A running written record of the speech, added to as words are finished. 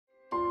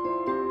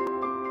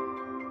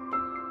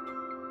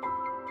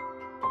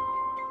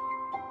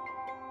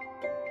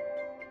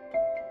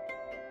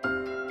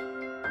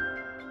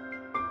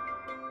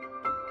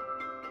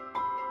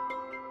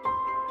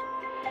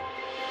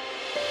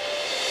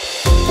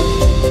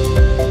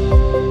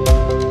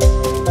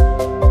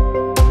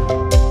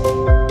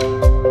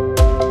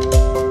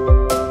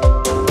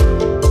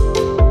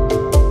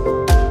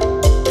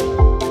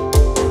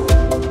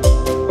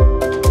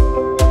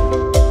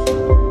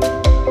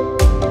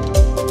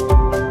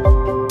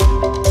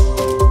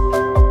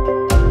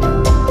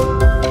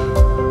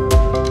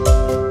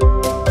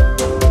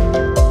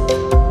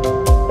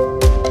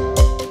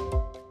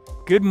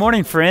Good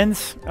morning,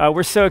 friends.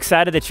 We're so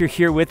excited that you're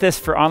here with us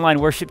for online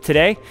worship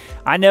today.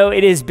 I know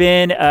it has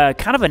been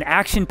kind of an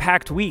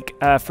action-packed week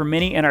for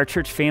many in our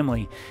church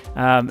family.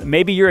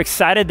 Maybe you're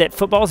excited that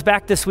football's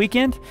back this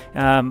weekend,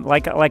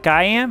 like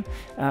I am,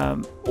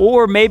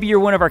 or maybe you're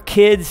one of our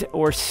kids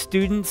or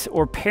students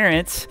or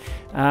parents,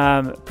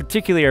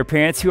 particularly our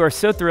parents, who are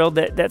so thrilled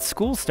that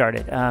school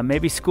started.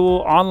 Maybe school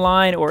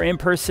online or in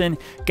person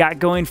got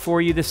going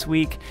for you this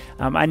week.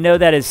 I know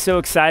that is so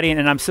exciting,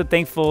 and I'm so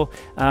thankful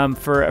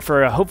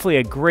for hopefully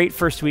a great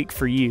first week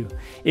for you.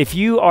 If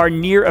you are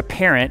near a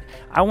parent,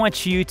 I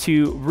want you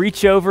to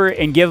reach over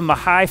and give them a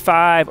high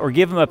five or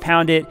give them a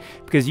pound it,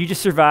 because you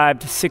just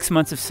survived 6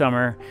 months of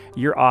summer.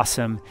 You're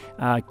awesome.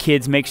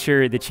 Kids, make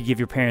sure that you give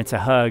your parents a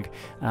hug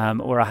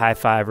or a high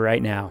five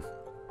right now.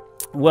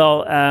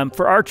 Well,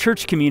 for our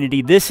church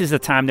community, this is a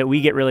time that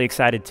we get really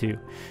excited too,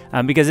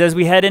 because as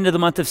we head into the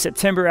month of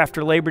September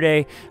after Labor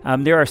Day,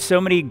 there are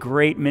so many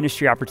great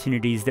ministry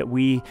opportunities that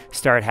we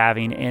start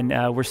having,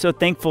 and we're so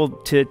thankful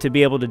to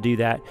be able to do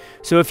that.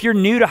 So if you're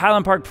new to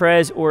Highland Park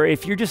Pres, or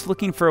if you're just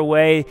looking for a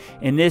way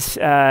in this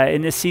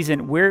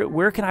season,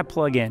 where can I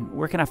plug in?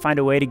 Where can I find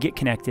a way to get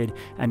connected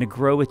and to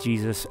grow with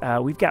Jesus?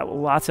 We've got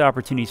lots of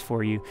opportunities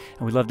for you,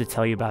 and we'd love to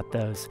tell you about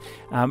those.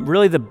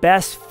 Really, the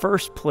best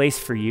first place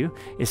for you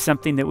is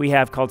something that we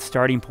have called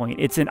Starting Point.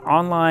 It's an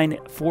online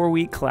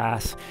 4-week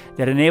class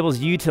that enables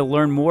you to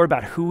learn more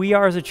about who we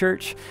are as a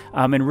church,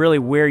 and really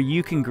where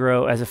you can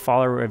grow as a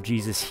follower of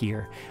Jesus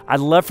here. I'd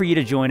love for you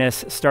to join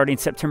us starting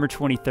September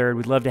 23rd.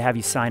 We'd love to have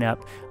you sign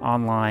up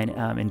online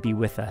and be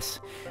with us.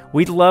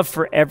 We'd love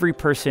for every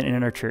person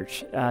in our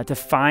church to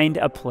find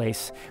a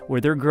place where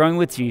they're growing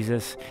with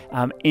Jesus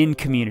in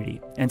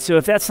community. And so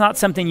if that's not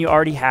something you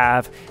already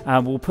have,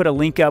 we'll put a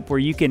link up where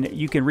you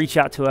can reach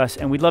out to us,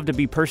 and we'd love to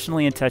be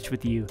personally in touch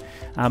with you.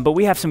 But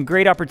we have some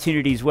great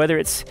opportunities, whether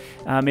it's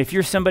if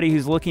you're somebody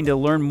who's looking to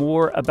learn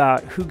more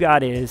about who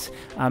God is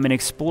and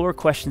explore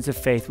questions of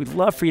faith, we'd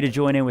love for you to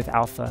join in with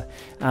Alpha.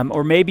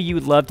 Or maybe you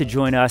would love to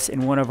join us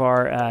in one of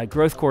our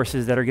growth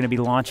courses that are going to be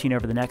launching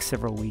over the next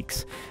several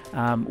weeks.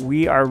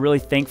 We are really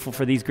thankful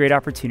for these great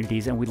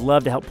opportunities, and we'd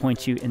love to help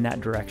point you in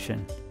that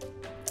direction.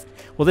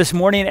 Well, this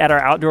morning at our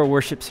outdoor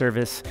worship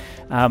service,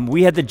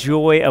 we had the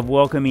joy of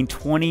welcoming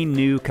 20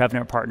 new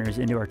covenant partners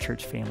into our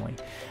church family.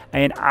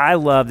 And I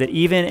love that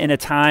even in a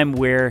time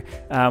where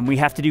we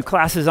have to do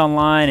classes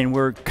online and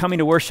we're coming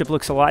to worship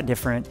looks a lot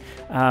different,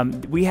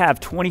 we have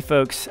 20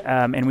 folks,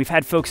 and we've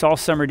had folks all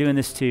summer doing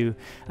this too,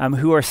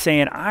 who are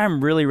saying,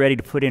 I'm really ready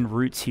to put in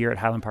roots here at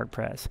Highland Park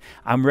Pres.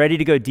 I'm ready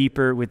to go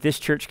deeper with this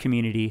church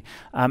community,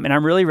 and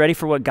I'm really ready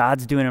for what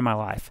God's doing in my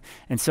life.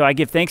 And so I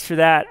give thanks for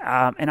that.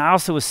 And I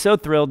also was so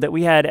thrilled that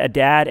we had a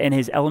dad and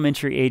his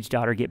elementary age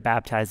daughter get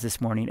baptized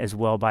this morning as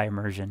well by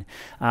immersion.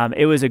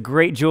 It was a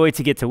great joy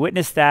to get to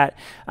witness that.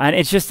 And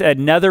it's just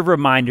another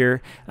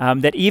reminder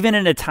that even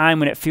in a time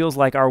when it feels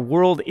like our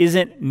world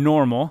isn't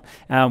normal,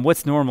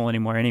 what's normal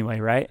anymore anyway,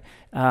 right?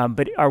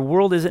 But our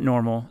world isn't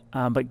normal,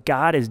 but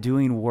God is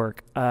doing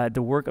work,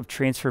 the work of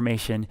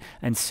transformation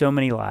in so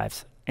many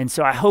lives. And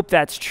so I hope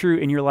that's true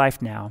in your life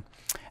now.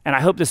 And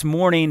I hope this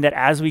morning that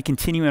as we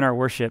continue in our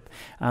worship,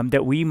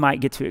 that we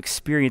might get to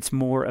experience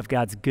more of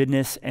God's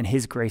goodness and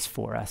His grace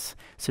for us.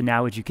 So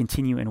now would you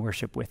continue in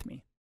worship with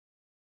me?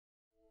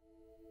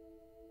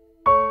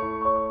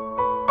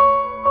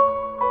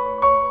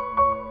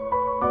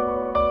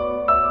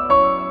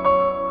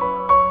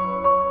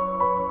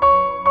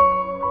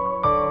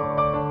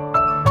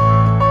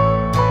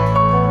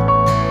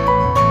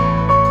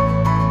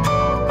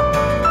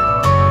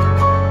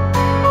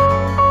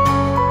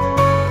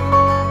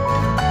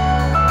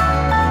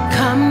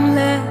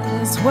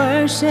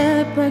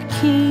 Worship a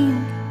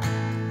King.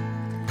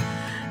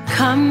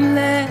 Come,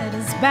 let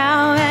us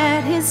bow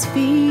at His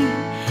feet.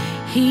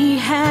 He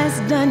has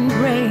done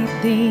great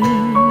things.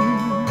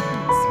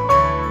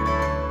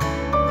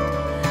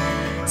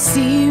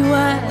 See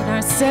what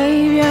our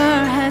Savior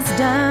has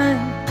done.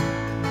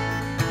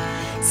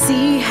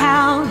 See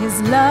how His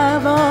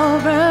love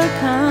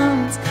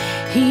overcomes.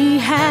 He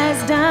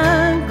has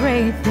done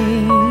great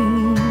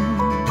things.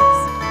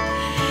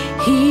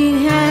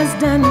 He has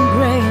done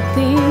great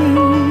things.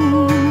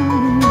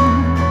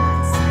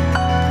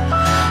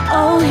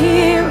 Oh,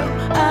 hero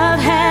of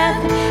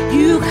heaven,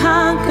 you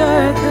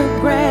conquered the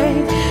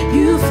grave.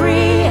 You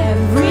free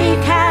every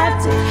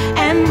captive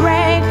and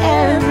break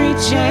every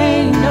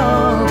chain.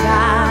 Oh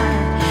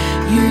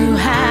God, you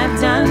have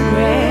done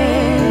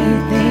great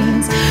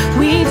things.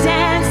 We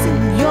dance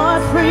in your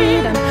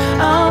freedom,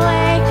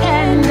 awake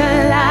and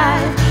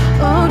alive.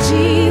 Oh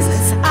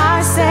Jesus,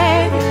 our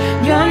Savior,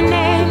 your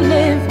name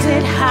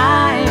lifted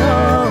high.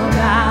 Oh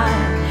God,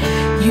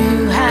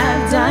 you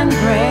have done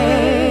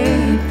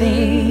great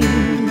things.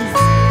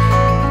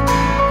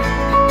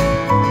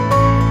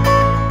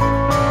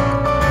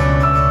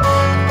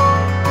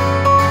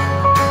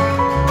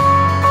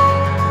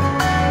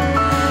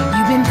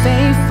 You've been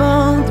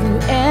faithful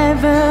through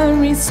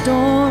every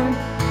storm.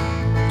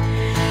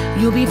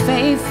 You'll be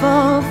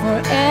faithful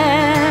forevermore.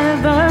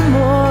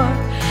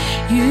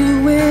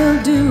 You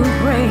will do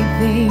great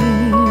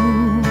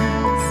things.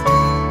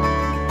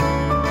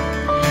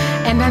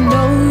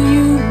 know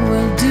you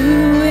will do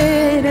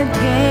it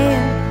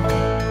again.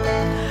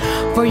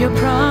 For your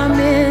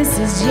promise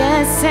is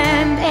yes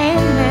and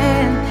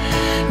amen.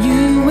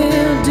 You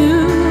will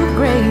do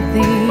great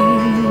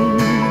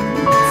things.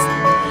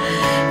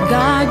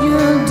 God,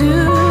 you'll do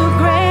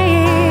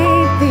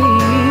great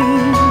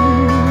things.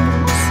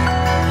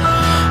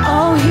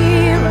 Oh,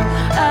 hero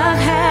of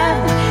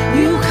heaven,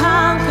 you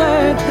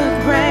conquered the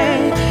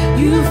grave.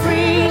 You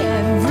free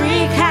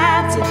every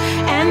captive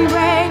and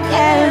break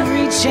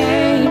every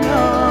chain.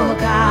 Oh,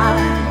 God,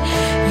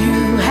 you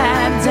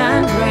have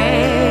done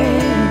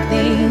great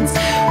things.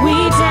 We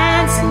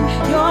dance in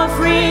your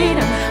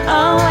freedom,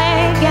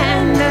 awake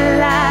and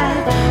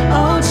alive.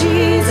 Oh,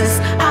 Jesus,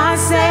 our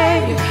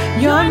Savior,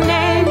 your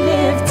name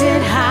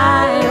lifted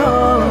high.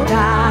 Oh,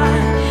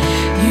 God,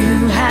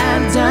 you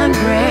have done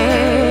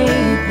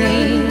great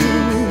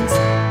things.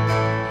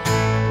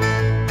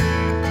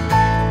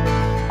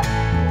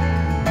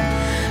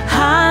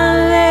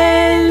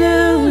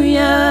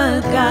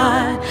 Hallelujah,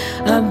 God,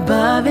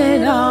 above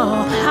it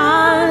all.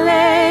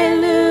 Hallelujah,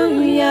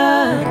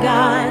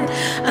 God,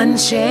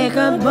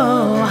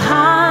 unshakable.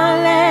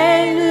 Hallelujah,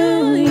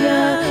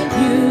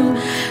 you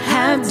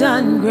have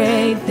done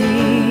great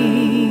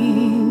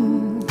things.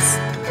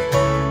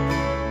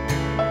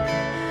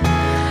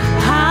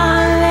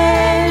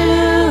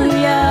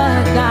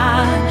 Hallelujah,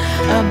 God,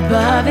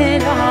 above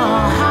it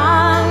all.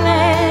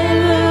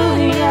 Hallelujah,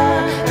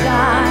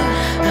 God,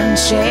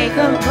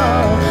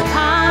 unshakable.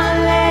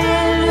 Hallelujah,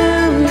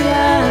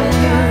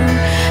 you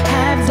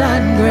have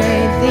done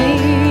great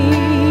things.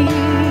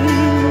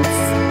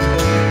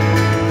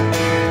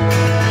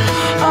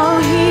 Oh,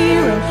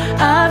 hero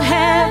of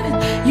heaven,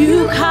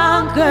 you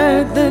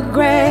conquered the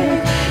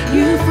grave.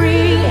 You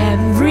free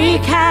every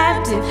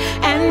captive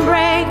and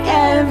break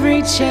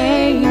every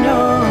chain.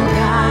 Oh,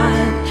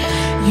 God,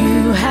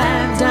 you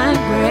have done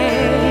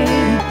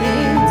great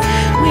things.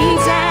 We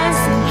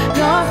dance in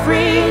your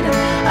freedom,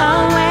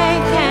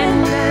 awake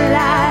and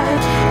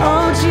alive.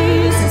 Oh,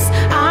 Jesus,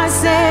 our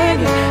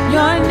Savior,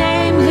 your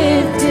name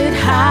lifted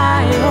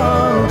high.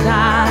 Oh,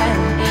 God,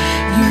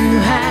 you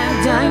have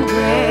done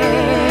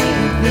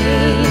great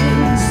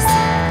things.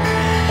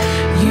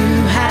 You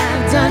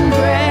have done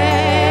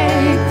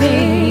great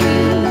things.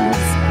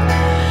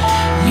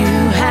 You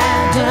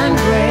have done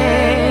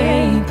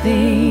great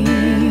things.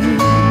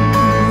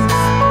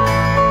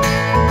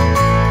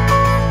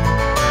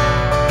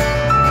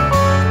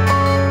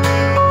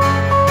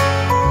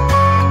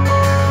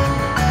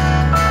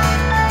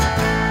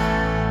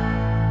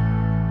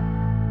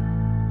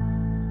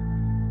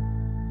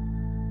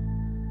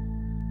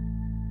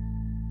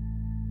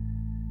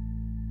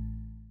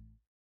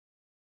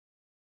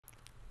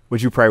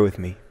 Would you pray with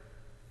me?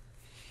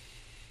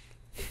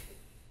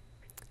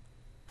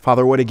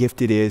 Father, what a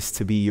gift it is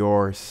to be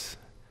yours,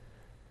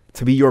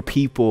 to be your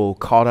people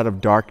called out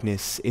of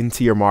darkness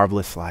into your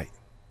marvelous light.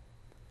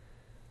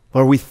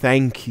 Lord, we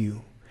thank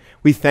you.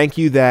 We thank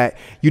you that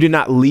you did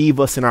not leave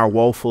us in our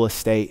woeful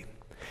estate,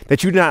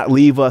 that you did not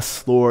leave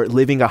us, Lord,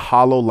 living a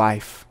hollow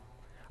life,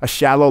 a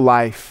shallow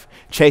life,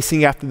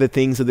 chasing after the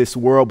things of this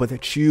world, but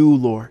that you,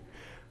 Lord,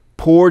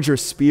 poured your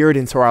Spirit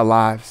into our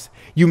lives.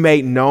 You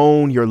made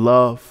known your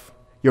love,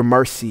 your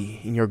mercy,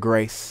 and your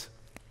grace.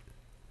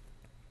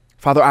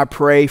 Father, I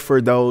pray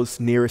for those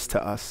nearest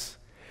to us,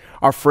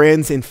 our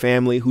friends and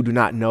family who do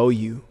not know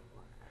you.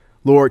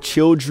 Lord,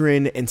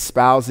 children and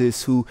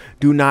spouses who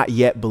do not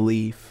yet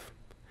believe.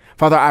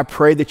 Father, I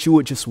pray that you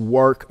would just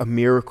work a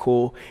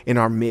miracle in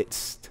our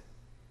midst,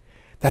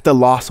 that the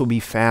lost will be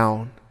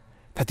found,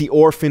 that the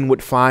orphan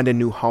would find a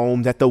new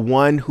home, that the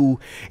one who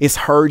is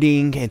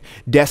hurting and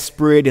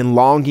desperate and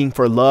longing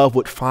for love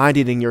would find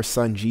it in your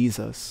Son,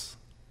 Jesus.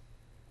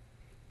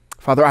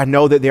 Father, I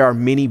know that there are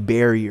many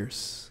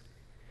barriers,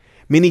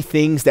 many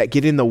things that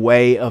get in the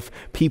way of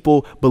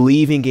people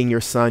believing in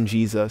your Son,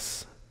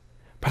 Jesus.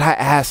 But I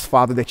ask,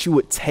 Father, that you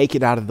would take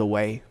it out of the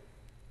way,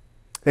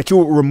 that you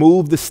would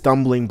remove the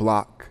stumbling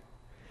block,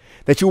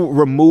 that you would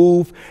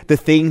remove the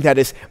thing that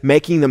is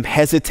making them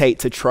hesitate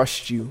to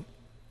trust you.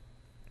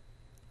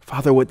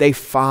 Father, would they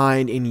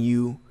find in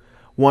you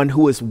one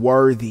who is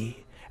worthy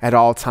at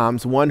all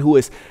times, one who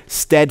is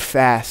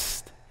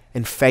steadfast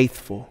and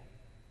faithful.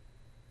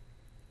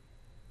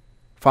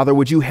 Father,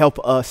 would you help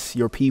us,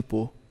 your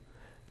people,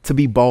 to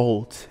be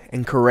bold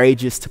and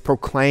courageous, to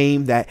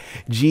proclaim that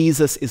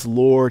Jesus is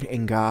Lord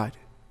and God.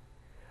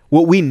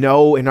 What we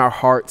know in our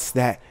hearts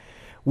that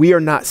we are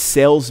not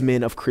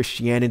salesmen of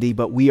Christianity,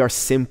 but we are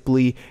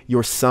simply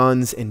your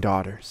sons and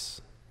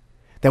daughters.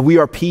 That we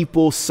are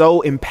people so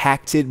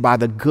impacted by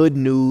the good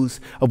news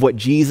of what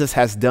Jesus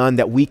has done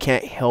that we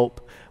can't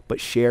help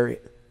but share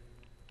it.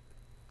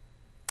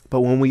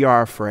 But when we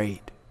are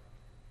afraid,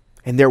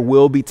 and there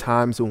will be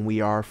times when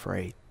we are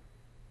afraid,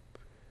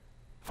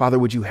 Father,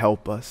 would you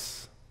help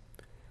us?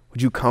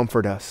 Would you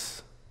comfort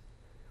us?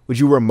 Would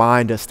you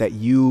remind us that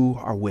you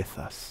are with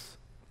us?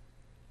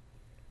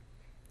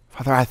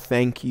 Father, I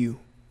thank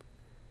you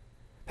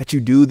that you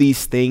do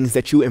these things,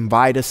 that you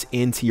invite us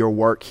into your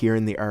work here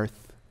in the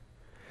earth.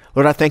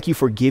 Lord, I thank you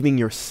for giving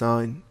your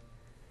Son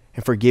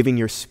and for giving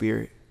your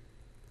Spirit.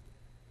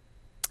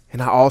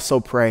 And I also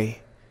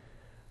pray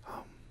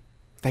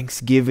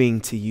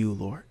thanksgiving to you,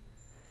 Lord,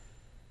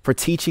 for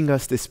teaching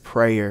us this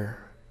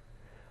prayer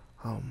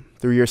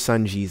through your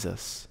Son,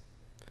 Jesus,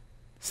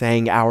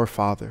 saying, Our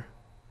Father,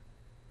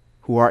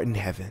 who art in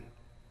heaven,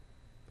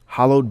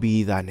 hallowed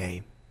be thy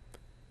name.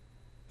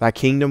 Thy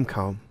kingdom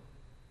come,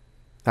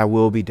 thy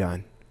will be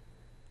done,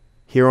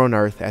 here on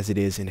earth as it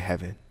is in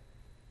heaven.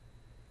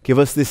 Give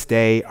us this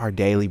day our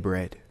daily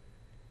bread,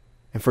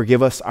 and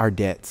forgive us our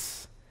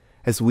debts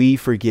as we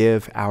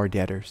forgive our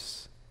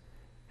debtors.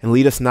 And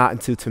lead us not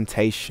into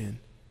temptation,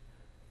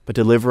 but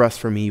deliver us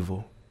from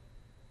evil.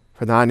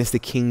 For thine is the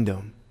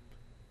kingdom,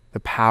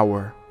 the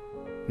power,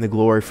 and the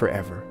glory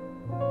forever.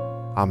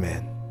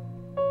 Amen.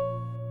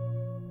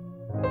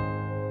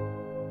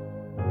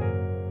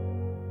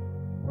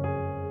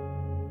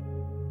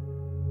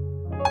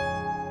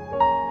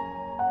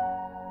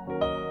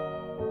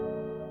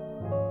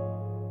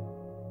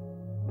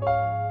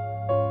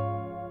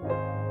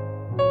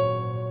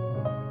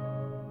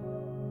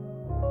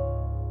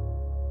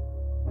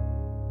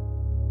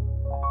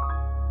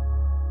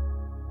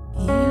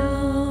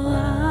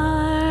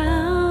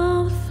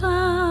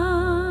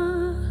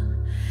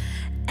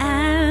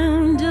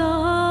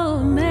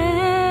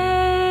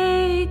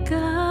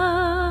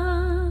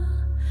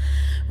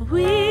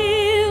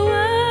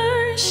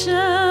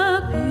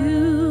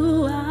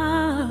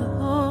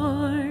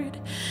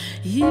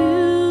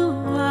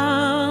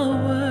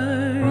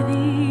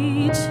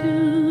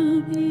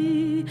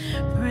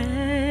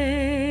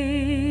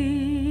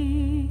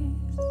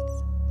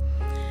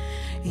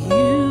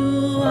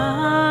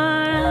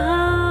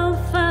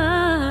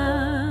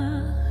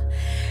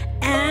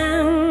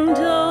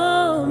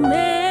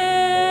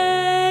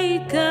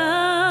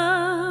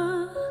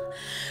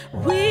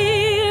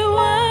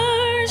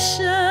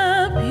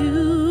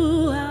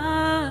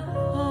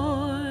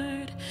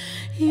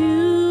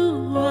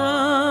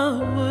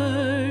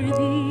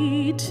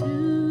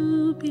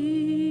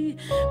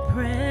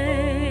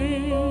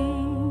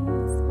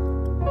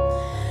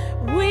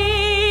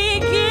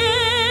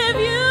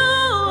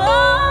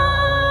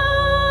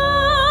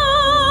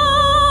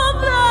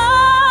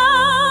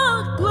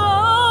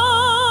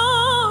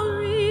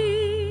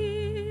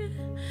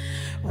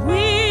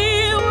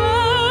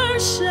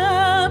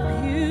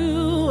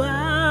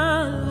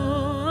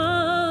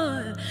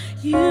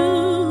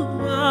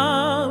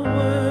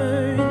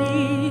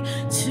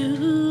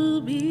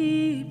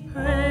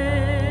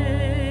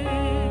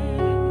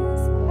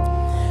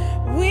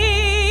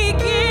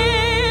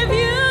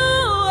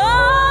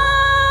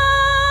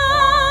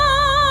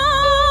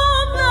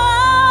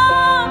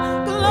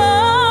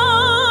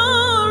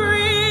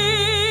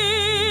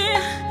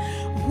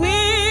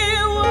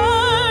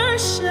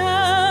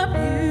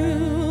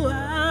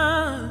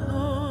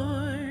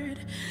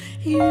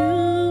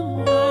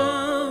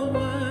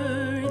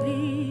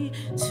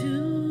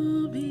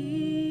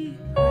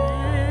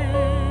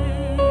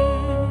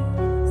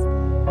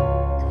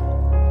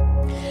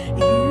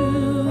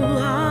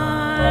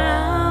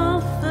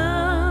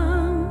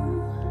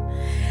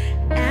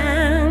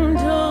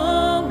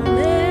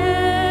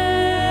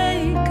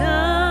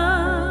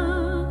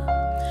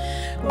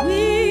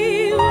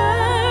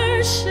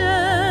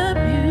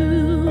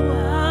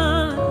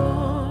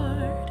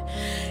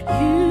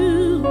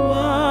 You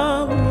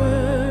are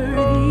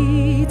worthy.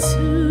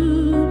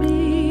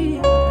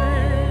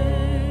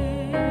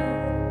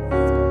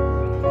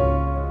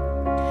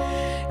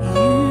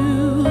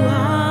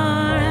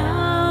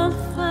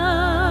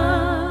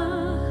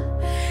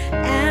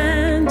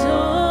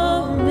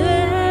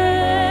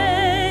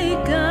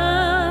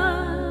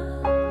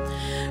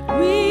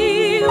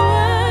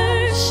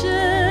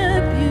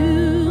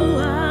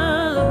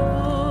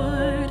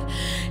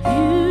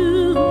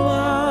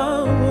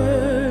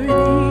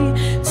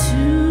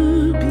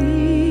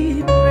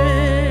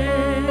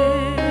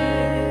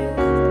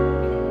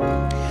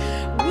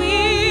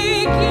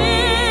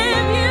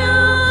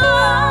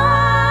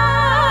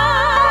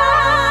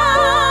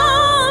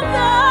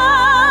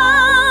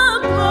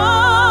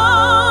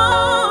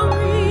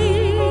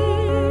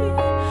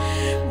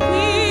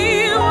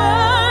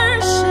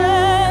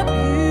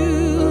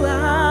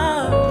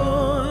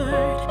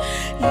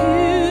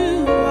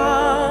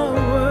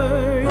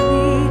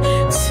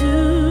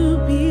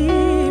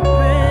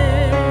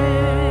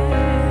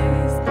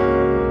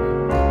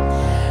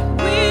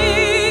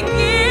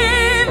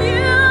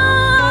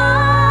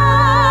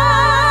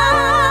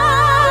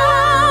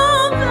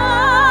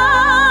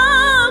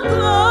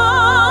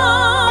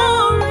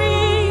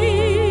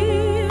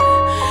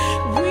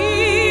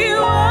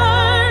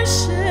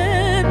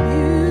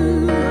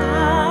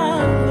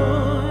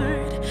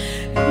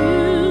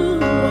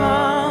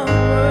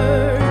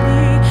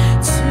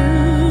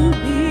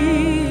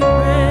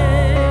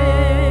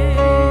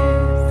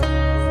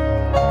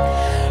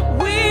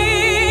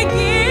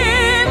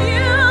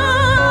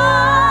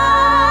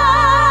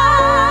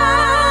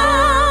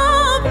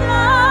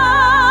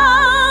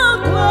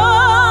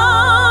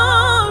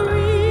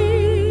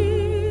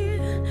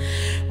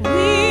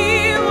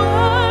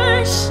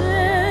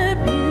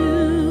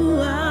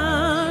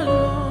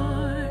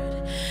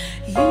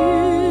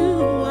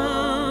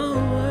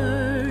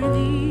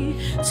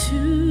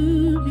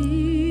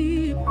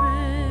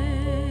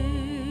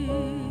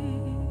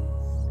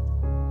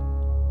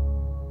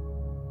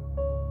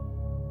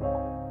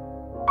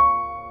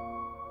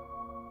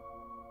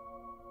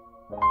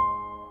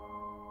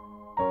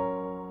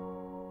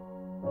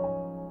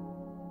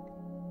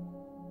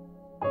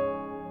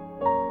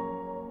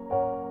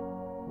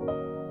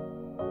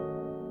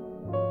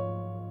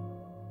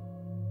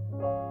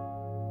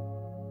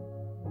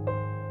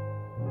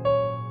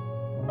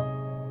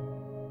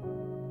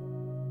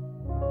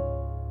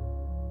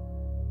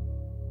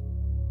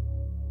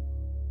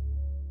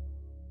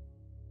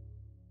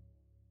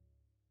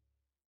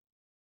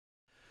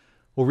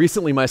 Well,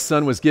 recently my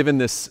son was given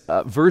this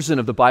version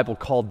of the Bible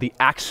called the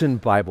Action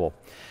Bible.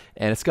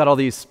 And it's got all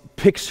these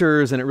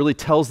pictures, and it really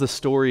tells the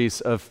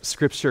stories of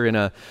Scripture in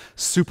a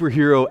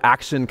superhero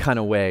action kind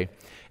of way.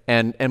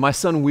 And my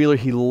son Wheeler,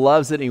 he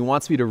loves it, and he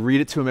wants me to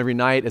read it to him every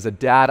night. As a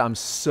dad, I'm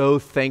so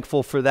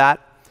thankful for that.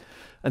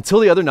 Until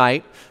the other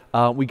night,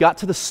 we got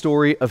to the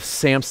story of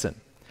Samson.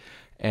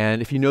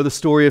 And if you know the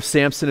story of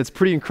Samson, it's a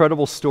pretty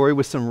incredible story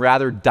with some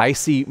rather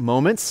dicey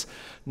moments,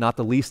 not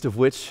the least of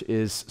which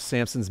is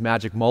Samson's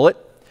magic mullet.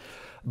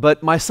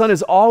 But my son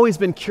has always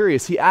been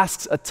curious. He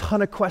asks a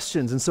ton of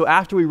questions. And so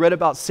after we read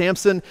about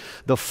Samson,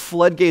 the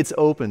floodgates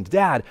opened.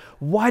 Dad,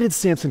 why did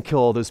Samson kill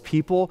all those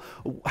people?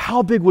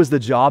 How big was the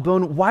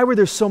jawbone? Why were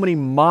there so many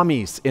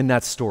mommies in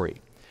that story?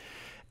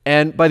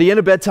 And by the end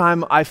of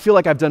bedtime, I feel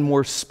like I've done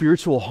more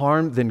spiritual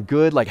harm than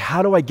good. Like,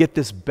 how do I get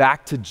this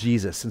back to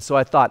Jesus? And so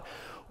I thought,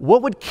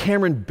 what would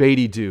Cameron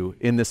Beatty do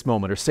in this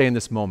moment, or say in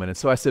this moment? And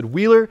so I said,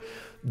 Wheeler,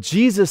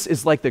 Jesus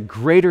is like the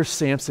greater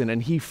Samson,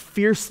 and he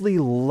fiercely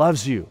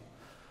loves you.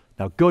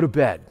 Now go to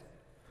bed.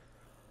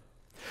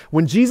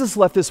 When Jesus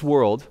left this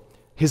world,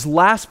 his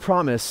last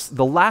promise,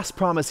 the last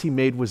promise he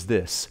made was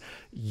this: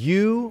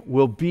 you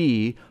will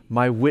be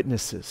my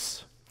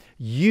witnesses.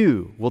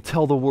 You will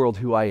tell the world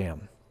who I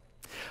am.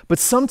 But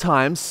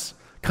sometimes,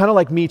 kind of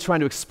like me trying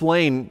to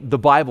explain the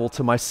Bible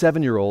to my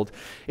 7-year-old,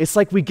 it's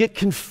like we get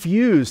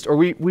confused, or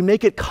we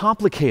make it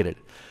complicated.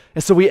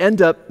 And so we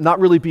end up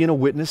not really being a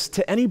witness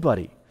to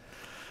anybody.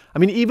 I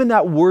mean, even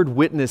that word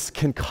witness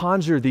can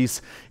conjure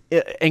these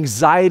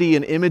anxiety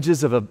and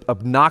images of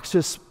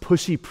obnoxious,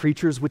 pushy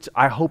preachers, which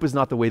I hope is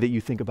not the way that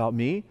you think about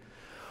me.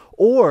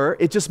 Or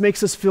it just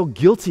makes us feel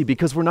guilty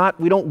because we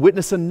don't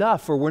witness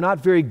enough, or we're not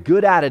very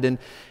good at it, and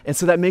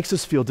so that makes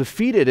us feel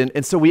defeated,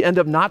 and so we end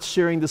up not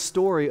sharing the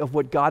story of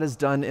what God has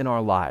done in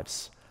our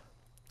lives.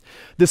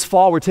 This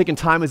fall, we're taking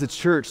time as a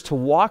church to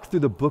walk through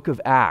the book of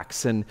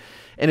Acts, and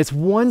it's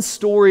one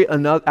story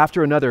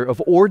after another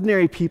of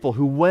ordinary people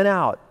who went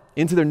out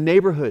into their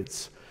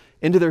neighborhoods,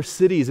 into their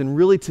cities, and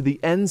really to the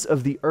ends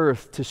of the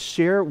earth to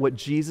share what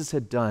Jesus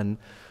had done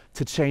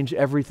to change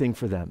everything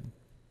for them.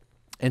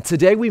 And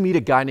today we meet a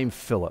guy named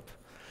Philip.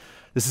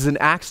 This is in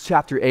Acts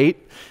chapter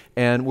 8,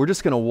 and we're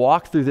just going to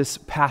walk through this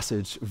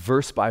passage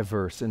verse by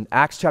verse. In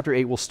Acts chapter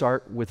 8, we'll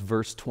start with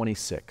verse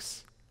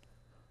 26.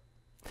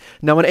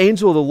 Now an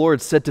angel of the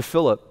Lord said to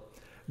Philip,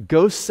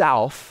 "Go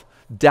south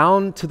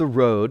down to the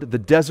road, the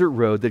desert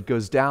road that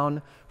goes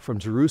down from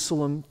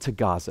Jerusalem to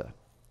Gaza."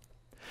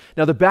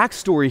 Now, the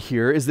backstory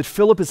here is that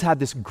Philip has had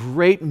this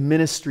great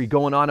ministry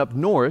going on up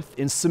north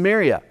in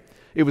Samaria.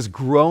 It was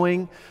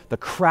growing, the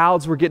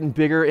crowds were getting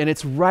bigger, and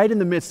it's right in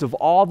the midst of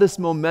all this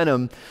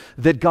momentum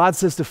that God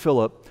says to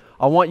Philip,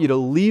 I want you to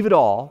leave it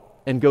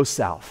all and go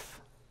south.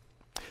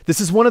 This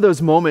is one of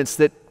those moments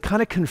that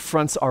kind of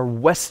confronts our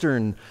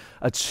Western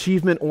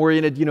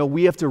achievement-oriented,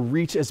 we have to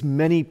reach as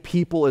many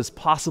people as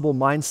possible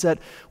mindset,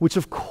 which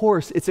of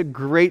course, it's a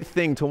great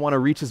thing to want to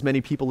reach as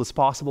many people as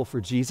possible for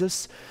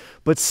Jesus.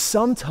 But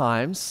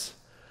sometimes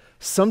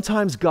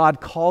God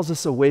calls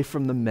us away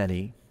from the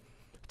many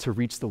to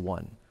reach the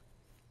one.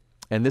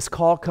 And this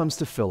call comes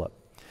to Philip.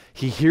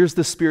 He hears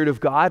the Spirit of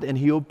God and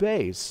he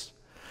obeys.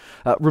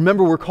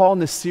 Remember, we're calling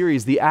this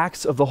series the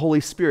Acts of the Holy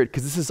Spirit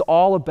because this is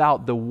all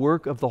about the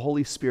work of the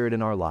Holy Spirit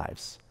in our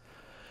lives.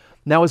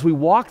 Now, as we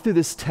walk through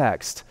this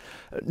text,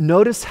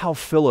 notice how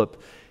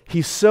Philip,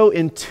 he's so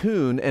in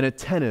tune and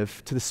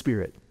attentive to the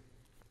Spirit.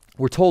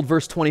 We're told,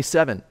 verse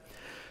 27,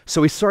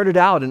 so he started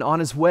out, and on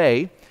his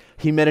way,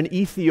 he met an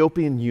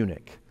Ethiopian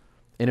eunuch,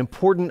 an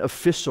important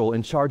official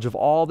in charge of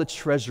all the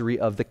treasury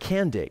of the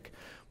Kandake,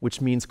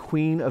 which means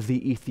Queen of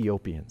the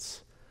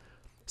Ethiopians.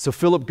 So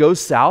Philip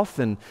goes south,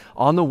 and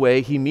on the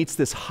way, he meets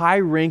this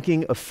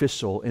high-ranking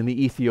official in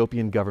the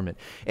Ethiopian government.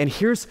 And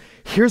here's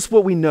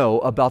what we know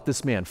about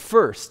this man.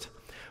 First,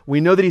 we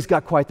know that he's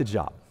got quite the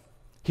job.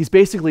 He's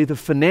basically the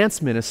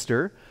finance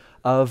minister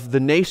of the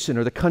nation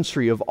or the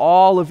country of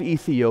all of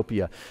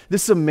Ethiopia.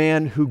 This is a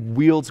man who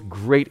wields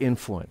great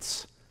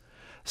influence.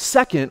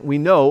 Second, we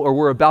know, or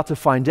we're about to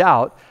find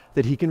out,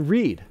 that he can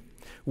read,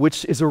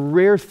 which is a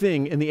rare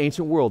thing in the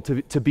ancient world,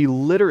 to be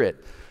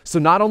literate. So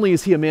not only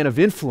is he a man of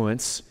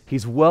influence,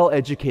 he's well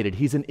educated,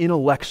 he's an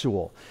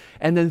intellectual.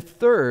 And then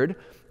third,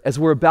 as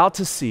we're about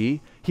to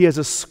see, he has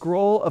a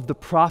scroll of the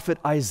prophet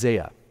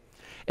Isaiah.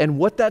 And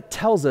what that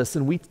tells us,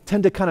 and we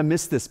tend to kind of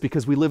miss this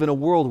because we live in a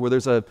world where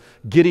there's a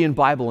Gideon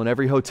Bible in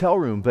every hotel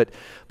room, but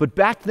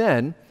back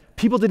then,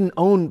 people didn't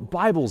own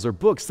Bibles or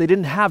books. They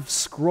didn't have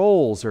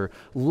scrolls or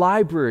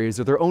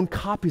libraries or their own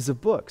copies of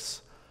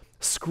books.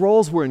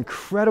 Scrolls were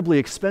incredibly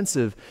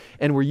expensive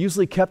and were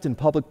usually kept in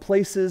public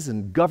places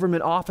and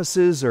government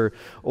offices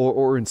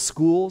or in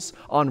schools.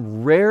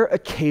 On rare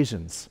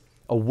occasions,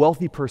 a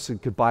wealthy person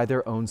could buy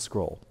their own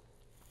scroll.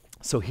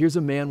 So here's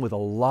a man with a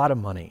lot of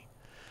money.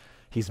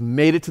 He's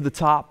made it to the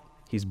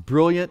top. He's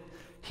brilliant.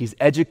 He's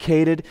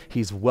educated.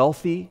 He's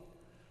wealthy.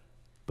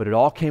 But it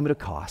all came at a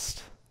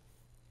cost.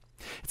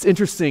 It's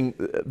interesting,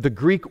 the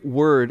Greek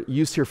word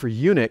used here for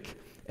eunuch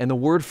and the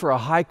word for a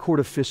high court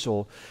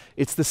official,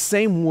 it's the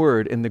same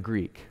word in the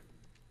Greek.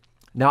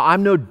 Now,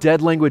 I'm no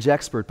dead language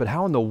expert, but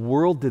how in the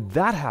world did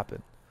that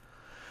happen?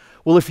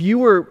 Well, if you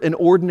were an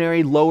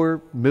ordinary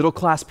lower middle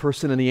class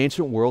person in the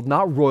ancient world,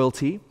 not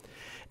royalty,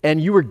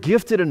 and you were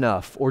gifted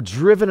enough or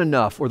driven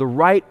enough or the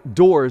right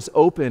doors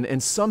open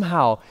and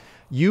somehow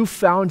you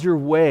found your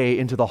way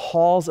into the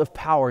halls of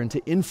power,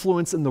 into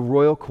influence in the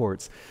royal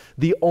courts,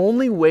 the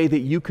only way that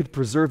you could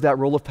preserve that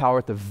role of power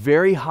at the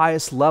very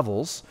highest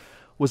levels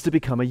was to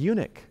become a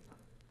eunuch.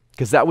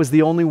 Because that was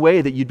the only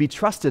way that you'd be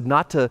trusted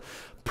not to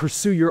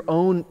pursue your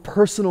own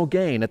personal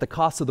gain at the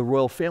cost of the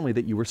royal family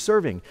that you were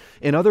serving.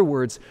 In other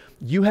words,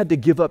 you had to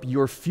give up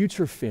your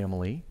future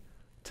family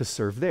to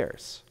serve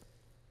theirs.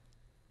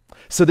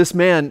 So this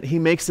man, he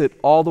makes it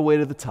all the way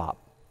to the top,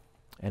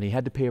 and he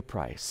had to pay a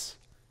price.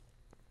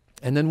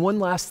 And then one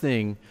last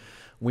thing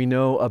we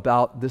know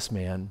about this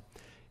man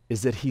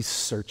is that he's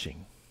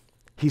searching.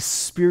 He's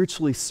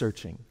spiritually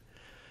searching.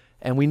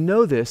 And we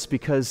know this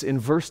because in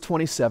verse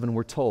 27,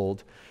 we're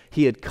told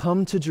he had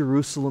come to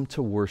Jerusalem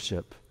to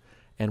worship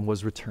and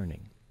was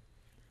returning.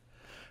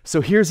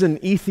 So here's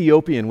an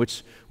Ethiopian,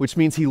 which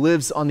means he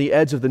lives on the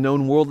edge of the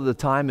known world at the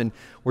time, and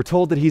we're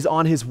told that he's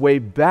on his way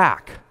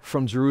back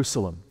from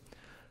Jerusalem.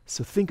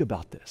 So think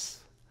about this.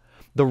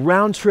 The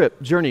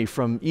round-trip journey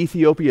from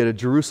Ethiopia to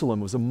Jerusalem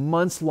was a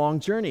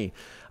months-long journey.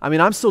 I mean,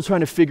 I'm still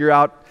trying to figure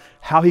out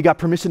how he got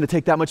permission to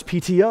take that much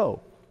PTO.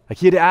 Like,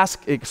 he had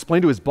to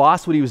explain to his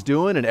boss what he was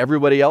doing, and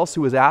everybody else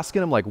who was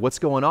asking him, like, what's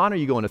going on? Are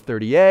you going to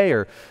 30A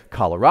or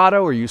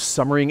Colorado? Or are you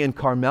summering in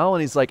Carmel?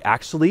 And he's like,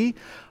 actually,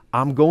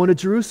 I'm going to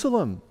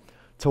Jerusalem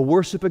to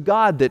worship a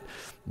God that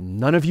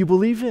none of you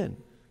believe in.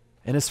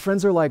 And his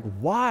friends are like,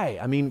 why?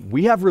 I mean,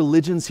 we have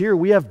religions here.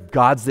 We have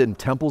gods and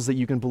temples that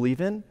you can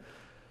believe in.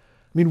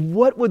 I mean,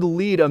 what would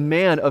lead a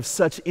man of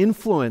such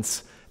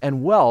influence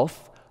and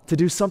wealth to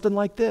do something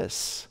like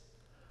this?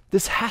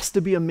 This has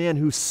to be a man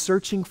who's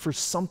searching for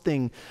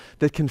something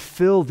that can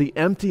fill the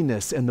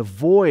emptiness and the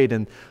void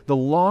and the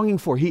longing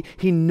for.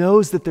 He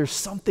knows that there's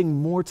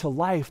something more to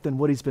life than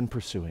what he's been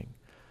pursuing.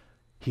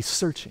 He's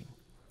searching.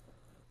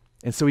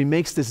 And so he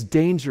makes this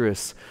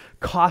dangerous,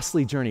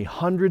 costly journey,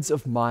 hundreds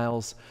of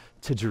miles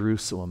to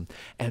Jerusalem.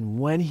 And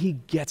when he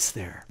gets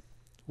there,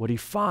 what he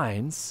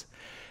finds,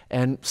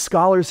 and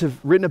scholars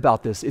have written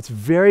about this, it's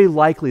very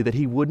likely that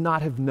he would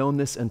not have known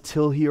this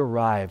until he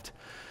arrived.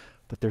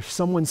 But there's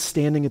someone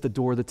standing at the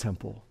door of the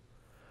temple,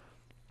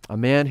 a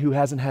man who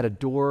hasn't had a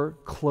door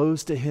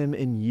closed to him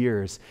in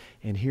years.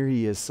 And here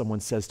he is,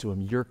 someone says to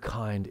him, your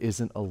kind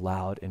isn't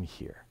allowed in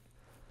here.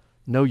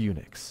 No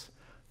eunuchs,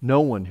 no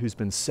one who's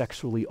been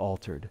sexually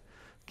altered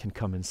can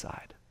come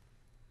inside.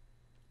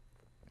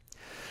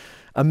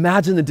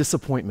 Imagine the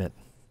disappointment,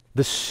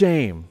 the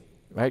shame,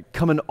 right?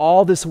 Coming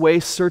all this way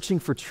searching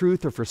for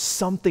truth or for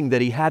something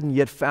that he hadn't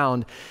yet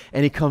found,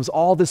 and he comes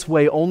all this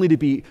way only to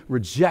be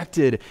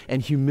rejected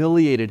and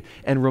humiliated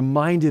and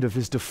reminded of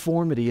his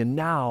deformity, and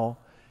now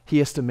he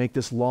has to make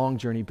this long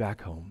journey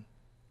back home.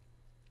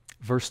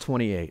 Verse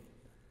 28,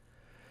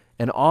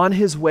 and on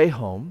his way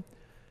home,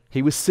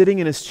 he was sitting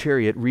in his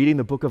chariot reading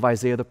the book of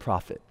Isaiah the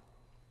prophet,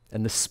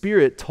 and the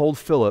Spirit told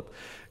Philip,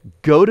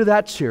 go to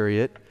that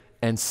chariot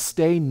and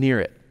stay near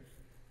it.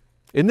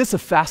 Isn't this a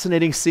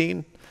fascinating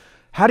scene?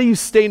 How do you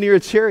stay near a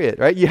chariot,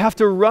 right? You have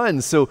to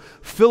run. So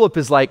Philip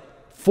is like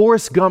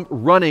Forrest Gump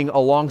running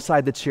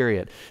alongside the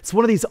chariot. It's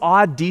one of these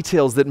odd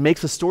details that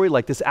makes a story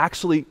like this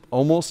actually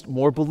almost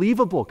more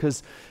believable,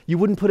 because you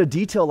wouldn't put a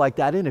detail like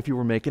that in if you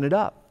were making it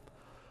up.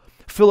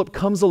 Philip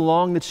comes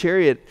along the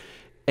chariot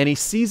and he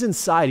sees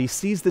inside, he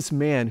sees this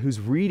man who's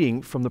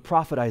reading from the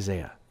prophet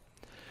Isaiah.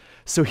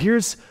 So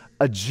here's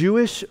a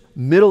Jewish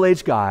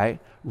middle-aged guy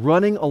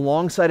running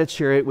alongside a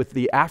chariot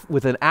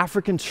with an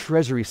African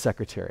treasury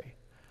secretary.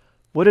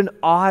 What an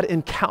odd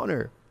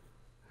encounter.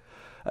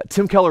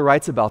 Tim Keller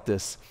writes about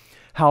this,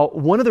 how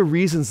one of the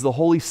reasons the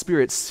Holy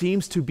Spirit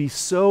seems to be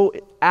so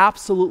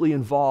absolutely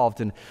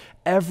involved in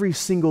every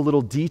single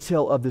little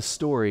detail of this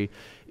story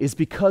is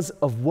because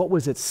of what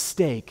was at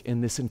stake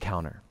in this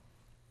encounter.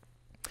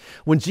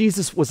 When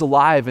Jesus was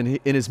alive in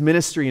his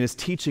ministry and his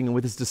teaching and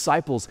with his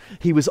disciples,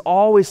 he was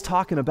always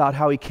talking about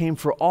how he came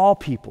for all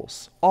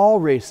peoples, all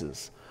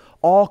races,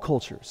 all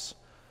cultures,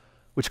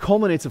 which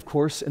culminates, of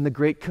course, in the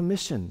Great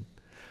Commission.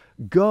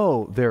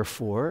 Go,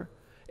 therefore,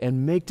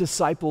 and make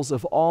disciples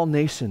of all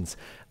nations.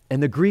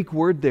 And the Greek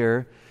word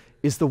there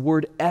is the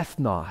word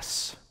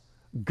ethnos.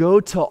 Go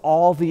to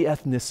all the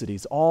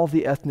ethnicities, all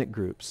the ethnic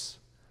groups.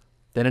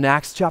 Then in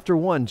Acts chapter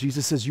 1,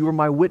 Jesus says, you are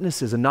my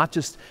witnesses, and not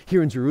just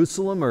here in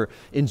Jerusalem or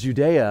in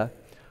Judea,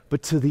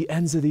 but to the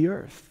ends of the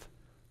earth.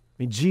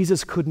 I mean,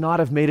 Jesus could not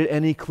have made it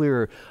any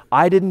clearer.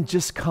 I didn't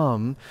just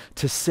come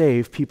to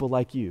save people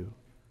like you.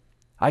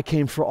 I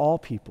came for all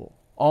people,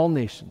 all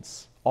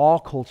nations, all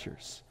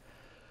cultures.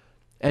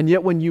 And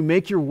yet when you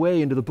make your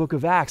way into the book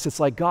of Acts, it's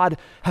like God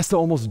has to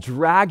almost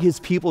drag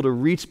his people to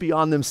reach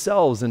beyond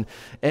themselves and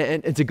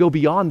to go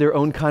beyond their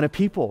own kind of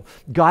people.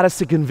 God has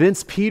to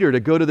convince Peter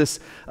to go to this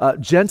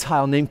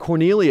Gentile named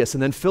Cornelius,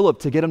 and then Philip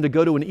to get him to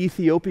go to an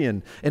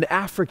Ethiopian, an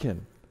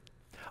African.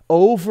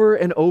 over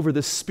and over,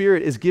 the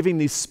Spirit is giving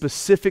these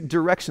specific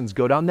directions.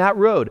 Go down that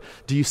road.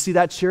 Do you see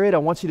that chariot? I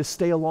want you to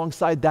stay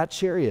alongside that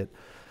chariot.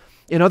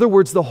 In other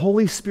words, the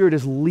Holy Spirit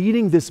is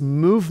leading this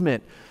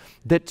movement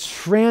that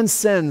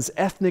transcends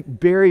ethnic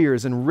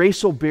barriers and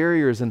racial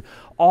barriers and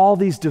all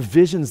these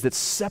divisions that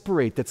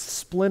separate, that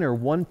splinter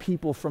one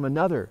people from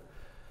another.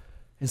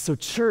 And so,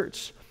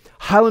 church,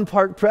 Highland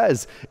Park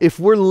Pres, if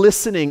we're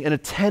listening and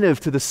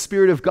attentive to the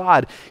Spirit of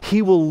God,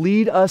 He will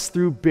lead us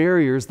through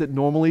barriers that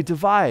normally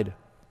divide.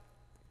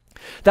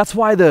 That's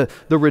why the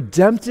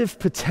redemptive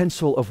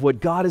potential of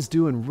what God is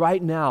doing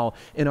right now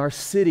in our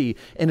city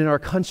and in our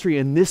country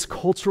in this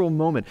cultural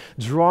moment,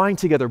 drawing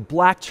together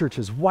black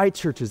churches, white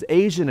churches,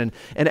 Asian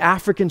and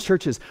African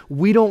churches,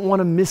 we don't want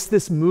to miss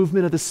this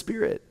movement of the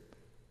Spirit.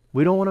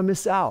 We don't want to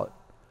miss out.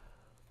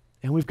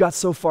 And we've got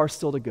so far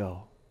still to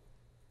go.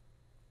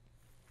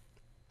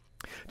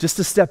 Just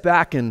to step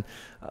back and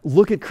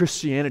look at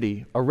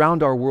Christianity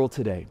around our world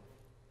today.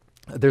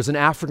 There's an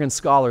African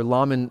scholar,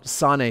 Lamin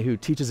Sane, who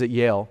teaches at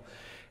Yale,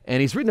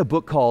 and he's written a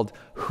book called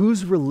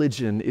Whose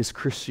Religion is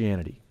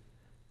Christianity?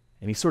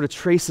 And he sort of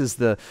traces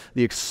the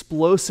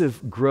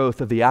explosive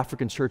growth of the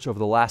African church over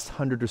the last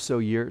 100 or so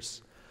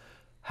years.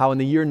 How in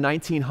the year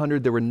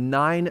 1900, there were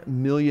 9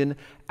 million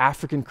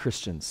African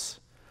Christians.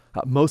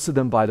 Most of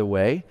them, by the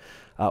way,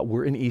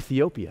 were in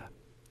Ethiopia.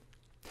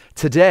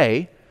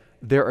 Today,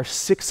 there are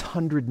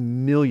 600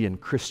 million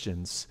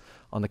Christians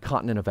on the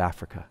continent of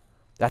Africa.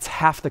 That's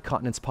half the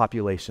continent's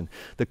population.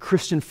 The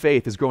Christian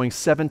faith is growing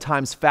 7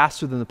 times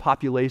faster than the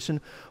population,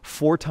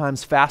 4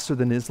 times faster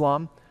than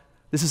Islam.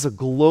 This is a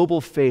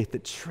global faith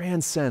that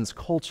transcends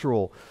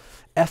cultural,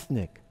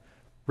 ethnic,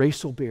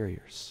 racial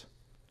barriers.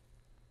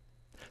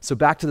 So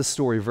back to the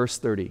story, verse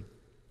 30.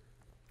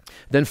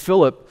 Then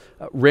Philip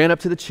ran up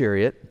to the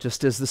chariot,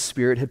 just as the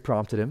Spirit had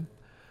prompted him,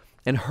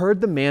 and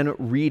heard the man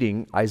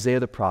reading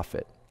Isaiah the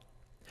prophet.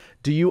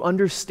 Do you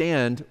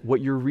understand what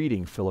you're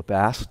reading? Philip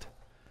asked.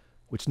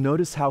 Which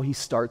notice how he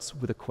starts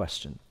with a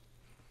question.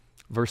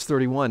 Verse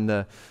 31,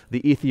 the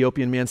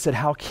Ethiopian man said,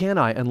 how can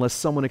I unless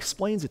someone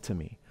explains it to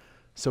me?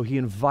 So he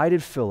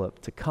invited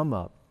Philip to come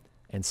up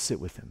and sit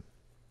with him.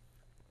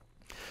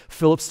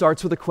 Philip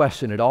starts with a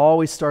question. It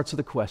always starts with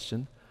a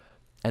question.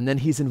 And then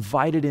he's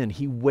invited in.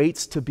 He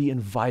waits to be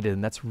invited.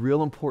 And that's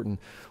real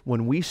important.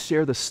 When we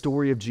share the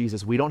story of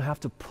Jesus, we don't have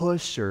to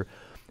push or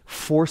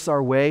force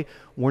our way.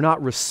 We're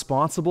not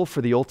responsible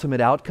for the ultimate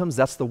outcomes.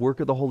 That's the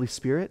work of the Holy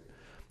Spirit.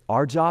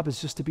 Our job is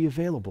just to be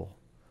available,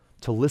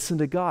 to listen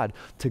to God,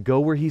 to go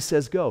where He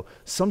says go.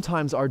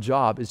 Sometimes our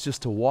job is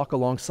just to walk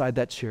alongside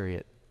that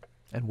chariot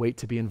and wait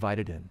to be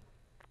invited in.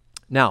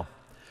 Now,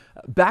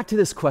 back to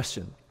this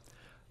question.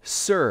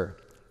 Sir,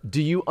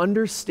 do you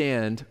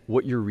understand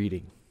what you're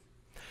reading?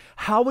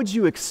 How would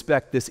you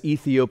expect this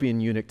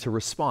Ethiopian eunuch to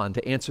respond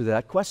to answer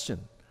that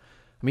question?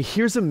 I mean,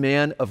 here's a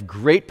man of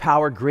great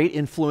power, great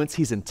influence.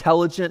 He's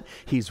intelligent,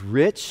 he's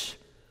rich.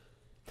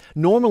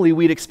 Normally,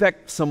 we'd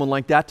expect someone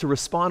like that to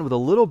respond with a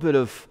little bit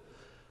of,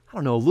 a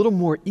little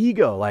more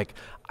ego, like,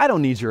 I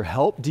don't need your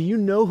help. Do you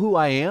know who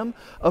I am?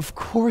 Of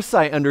course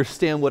I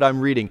understand what I'm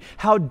reading.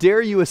 How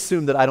dare you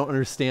assume that I don't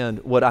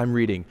understand what I'm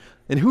reading?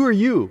 And who are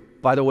you,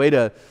 by the way,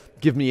 to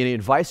give me any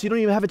advice? You don't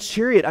even have a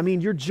chariot. I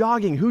mean, you're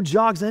jogging. Who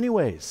jogs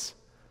anyways?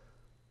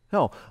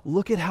 No,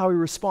 look at how he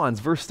responds.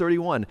 Verse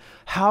 31,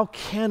 how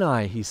can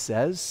I, he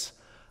says,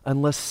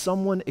 unless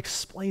someone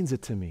explains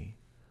it to me?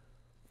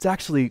 It's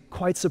actually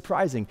quite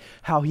surprising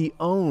how he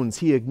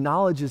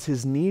acknowledges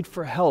his need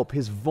for help,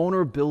 his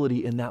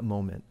vulnerability in that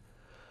moment.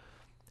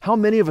 How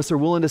many of us are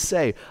willing to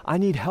say, I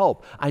need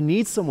help. I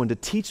need someone to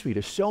teach me,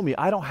 to show me.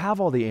 I don't have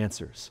all the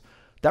answers.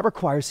 That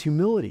requires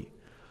humility.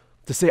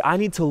 To say, I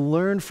need to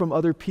learn from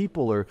other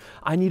people, or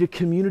I need a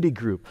community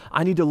group.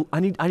 I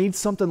need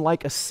something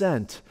like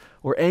Ascent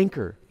or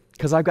Anchor,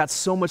 because I've got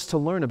so much to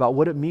learn about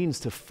what it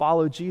means to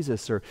follow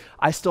Jesus, or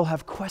I still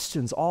have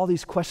questions, all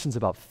these questions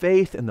about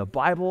faith and the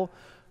Bible.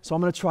 So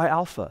I'm going to try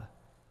Alpha.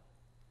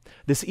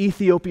 This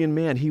Ethiopian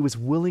man, he was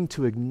willing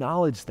to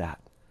acknowledge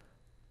that.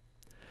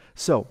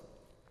 So,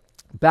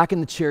 back in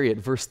the chariot,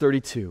 verse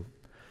 32,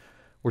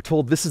 we're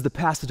told this is the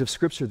passage of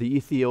Scripture the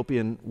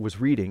Ethiopian was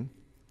reading.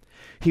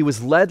 He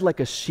was led like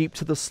a sheep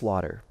to the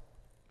slaughter,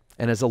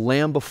 and as a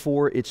lamb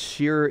before its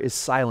shearer is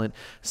silent,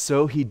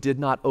 so he did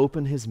not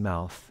open his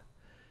mouth.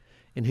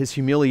 In his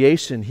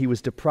humiliation, he was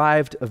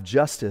deprived of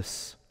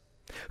justice.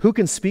 Who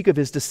can speak of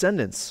his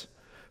descendants?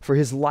 For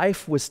his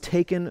life was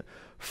taken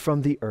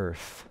from the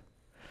earth.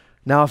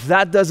 Now, if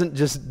that doesn't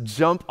just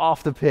jump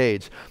off the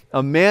page,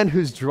 a man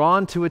who's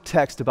drawn to a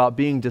text about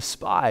being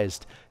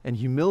despised and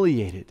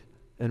humiliated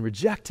and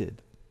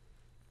rejected.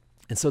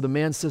 And so the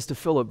man says to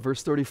Philip,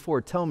 verse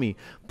 34, tell me,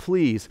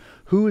 please,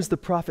 who is the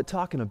prophet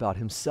talking about,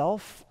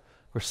 himself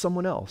or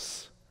someone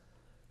else?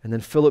 And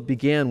then Philip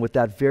began with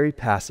that very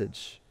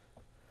passage,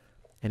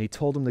 and he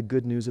told him the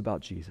good news about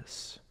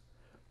Jesus,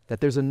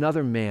 that there's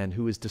another man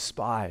who is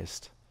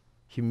despised,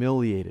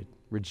 humiliated,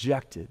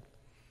 rejected,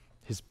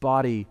 his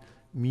body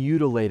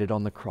mutilated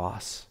on the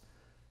cross.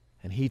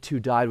 And he too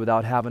died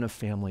without having a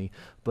family,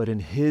 but in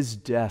his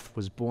death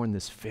was born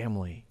this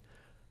family,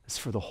 It's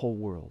for the whole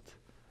world.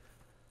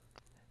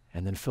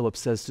 And then Philip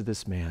says to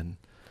this man,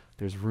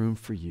 there's room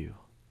for you.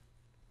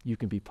 You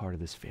can be part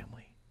of this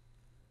family.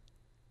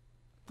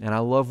 And I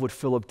love what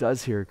Philip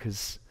does here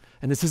because,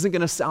 and this isn't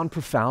going to sound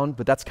profound,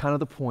 but that's kind of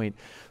the point.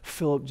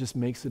 Philip just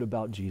makes it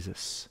about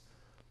Jesus.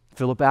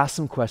 Philip asks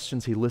some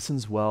questions, he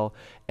listens well,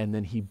 and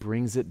then he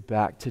brings it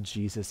back to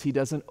Jesus. He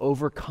doesn't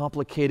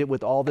overcomplicate it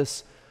with all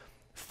this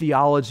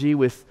theology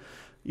with,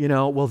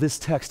 well, this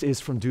text is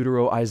from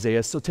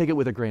Isaiah, so take it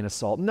with a grain of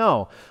salt.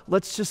 No,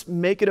 let's just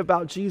make it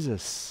about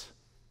Jesus.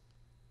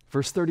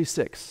 Verse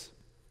 36.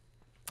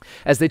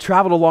 As they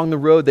traveled along the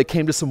road, they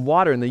came to some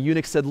water, and the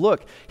eunuch said,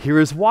 "Look, here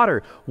is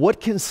water. What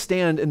can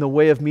stand in the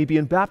way of me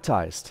being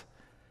baptized?"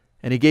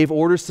 And he gave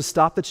orders to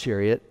stop the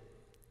chariot.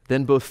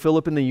 Then both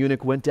Philip and the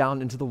eunuch went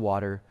down into the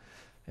water,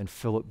 and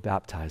Philip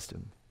baptized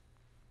him.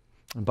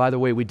 And by the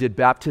way, we did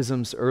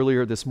baptisms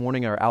earlier this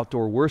morning, our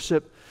outdoor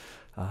worship.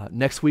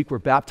 Next week, we're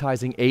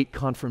baptizing 8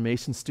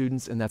 confirmation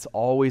students, and that's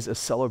always a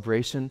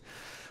celebration.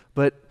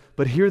 But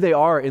here they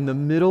are in the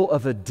middle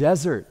of a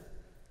desert.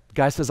 The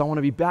guy says, I want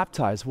to be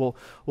baptized. Well,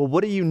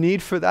 what do you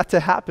need for that to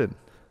happen?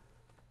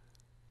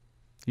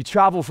 You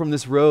travel from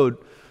this road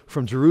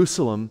from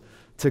Jerusalem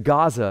to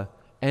Gaza,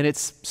 and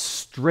it's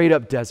straight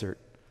up desert.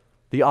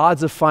 The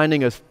odds of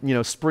finding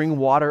a spring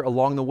water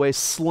along the way,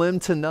 slim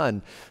to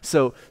none.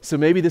 So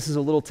maybe this is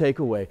a little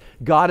takeaway.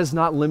 God is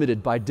not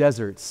limited by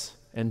deserts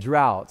and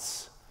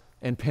droughts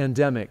and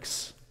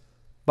pandemics,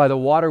 by the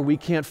water we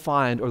can't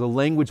find or the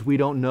language we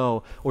don't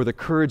know or the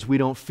courage we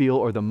don't feel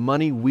or the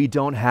money we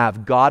don't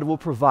have. God will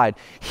provide.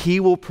 He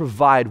will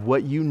provide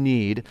what you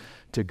need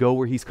to go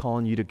where He's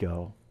calling you to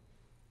go.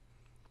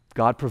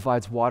 God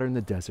provides water in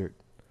the desert.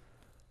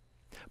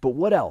 But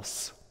what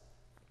else?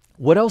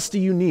 What else do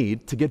you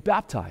need to get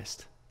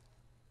baptized?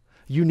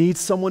 You need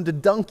someone to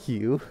dunk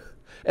you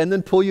and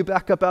then pull you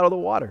back up out of the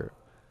water.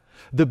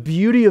 The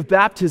beauty of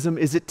baptism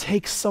is it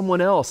takes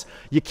someone else.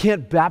 You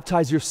can't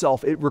baptize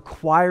yourself. It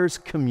requires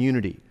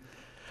community.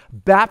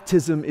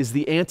 Baptism is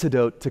the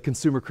antidote to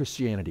consumer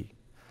Christianity.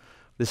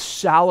 This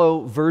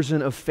shallow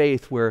version of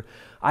faith where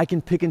I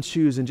can pick and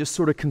choose and just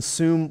sort of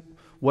consume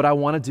what I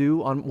want to do,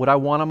 what I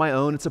want on my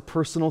own. It's a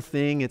personal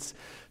thing. It's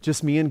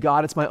just me and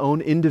God. It's my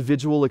own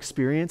individual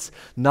experience.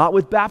 Not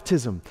with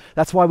baptism.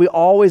 That's why we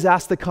always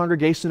ask the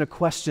congregation a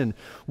question.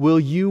 Will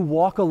you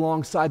walk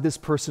alongside this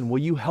person? Will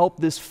you help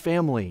this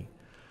family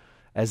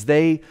as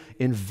they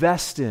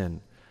invest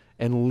in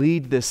and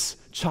lead this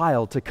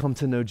child to come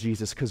to know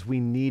Jesus? Because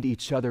we need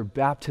each other.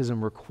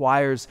 Baptism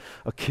requires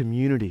a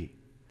community.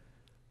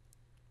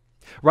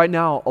 Right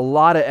now, a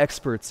lot of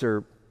experts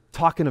are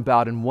talking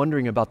about and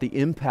wondering about the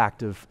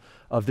impact of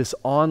this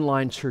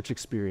online church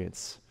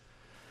experience,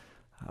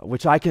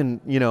 which I can,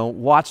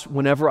 watch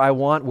whenever I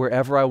want,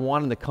 wherever I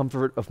want, in the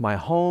comfort of my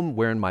home,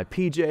 wearing my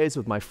PJs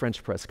with my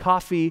French press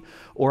coffee,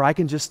 or I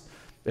can just,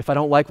 if I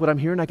don't like what I'm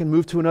hearing, I can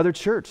move to another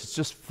church. It's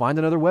just find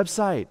another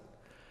website.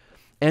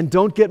 And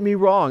don't get me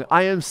wrong,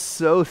 I am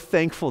so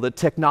thankful that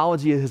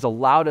technology has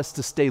allowed us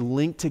to stay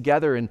linked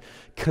together and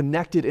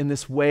connected in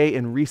this way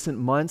in recent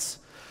months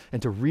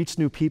and to reach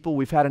new people.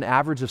 We've had an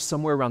average of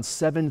somewhere around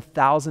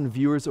 7,000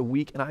 viewers a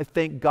week, and I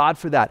thank God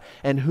for that.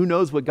 And who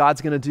knows what God's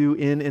going to do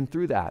in and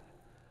through that.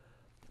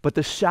 But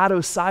the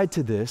shadow side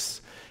to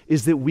this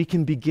is that we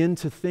can begin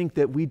to think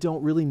that we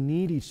don't really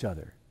need each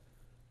other,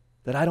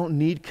 that I don't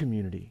need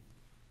community.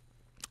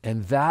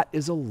 And that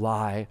is a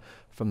lie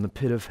from the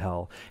pit of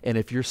hell. And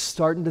if you're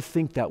starting to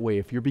think that way,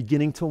 if you're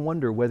beginning to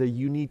wonder whether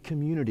you need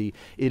community,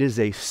 it is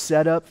a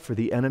setup for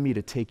the enemy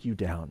to take you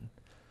down.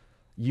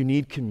 You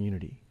need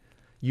community.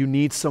 You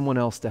need someone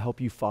else to help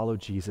you follow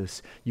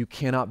Jesus. You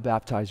cannot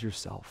baptize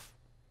yourself.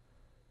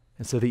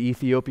 And so the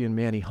Ethiopian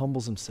man, he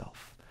humbles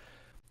himself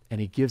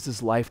and he gives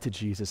his life to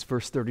Jesus.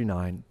 Verse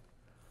 39,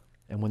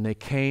 and when they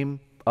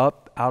came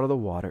up out of the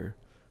water,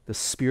 the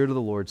Spirit of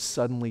the Lord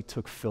suddenly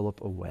took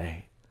Philip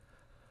away.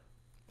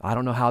 I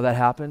don't know how that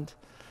happened.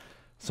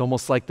 It's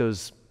almost like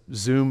those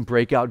Zoom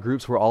breakout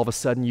groups where all of a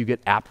sudden you get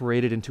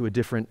apparated into a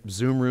different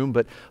Zoom room.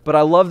 But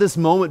I love this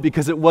moment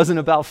because it wasn't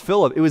about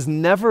Philip. It was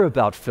never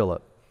about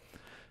Philip.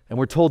 And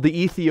we're told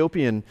the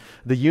Ethiopian,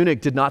 the eunuch,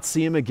 did not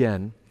see him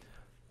again,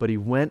 but he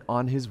went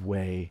on his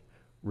way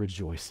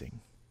rejoicing.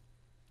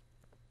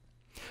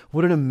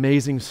 What an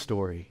amazing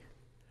story.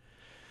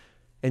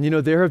 And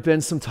there have been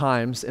some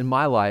times in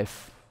my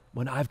life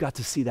when I've got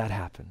to see that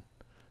happen.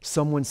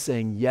 Someone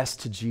saying yes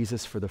to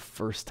Jesus for the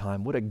first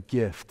time. What a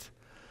gift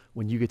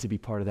when you get to be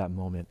part of that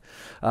moment.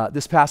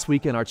 This past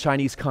weekend, our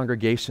Chinese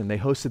congregation, they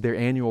hosted their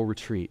annual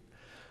retreat.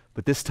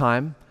 But this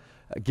time,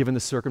 given the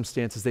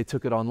circumstances, they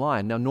took it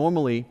online. Now,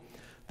 normally,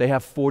 they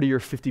have 40 or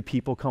 50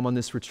 people come on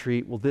this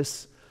retreat. Well,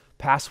 this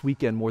past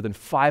weekend, more than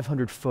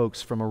 500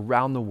 folks from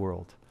around the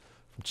world,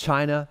 from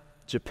China,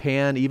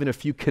 Japan, even a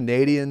few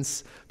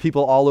Canadians,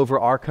 people all over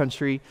our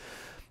country.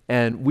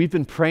 And we've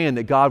been praying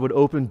that God would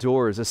open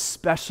doors,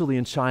 especially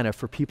in China,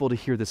 for people to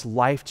hear this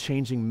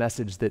life-changing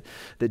message that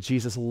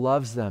Jesus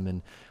loves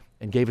them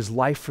and gave His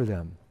life for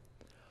them.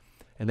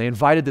 And they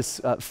invited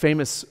this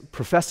famous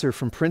professor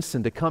from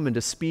Princeton to come and to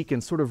speak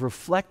and sort of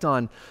reflect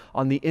on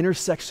the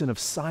intersection of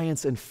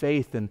science and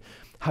faith and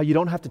how you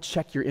don't have to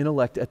check your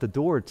intellect at the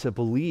door to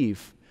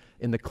believe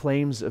in the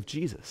claims of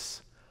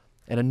Jesus.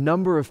 And a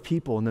number of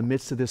people in the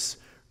midst of this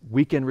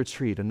weekend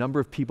retreat, a number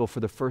of people for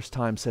the first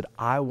time said,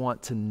 I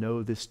want to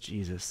know this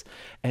Jesus.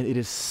 And it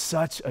is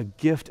such a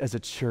gift as a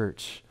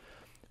church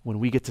when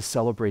we get to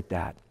celebrate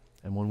that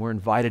and when we're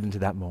invited into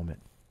that moment.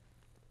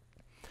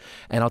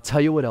 And I'll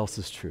tell you what else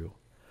is true.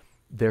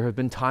 There have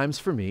been times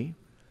for me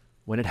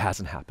when it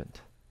hasn't happened.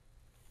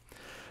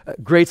 A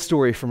great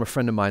story from a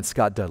friend of mine,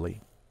 Scott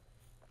Dudley.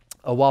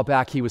 A while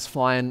back, he was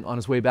flying on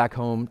his way back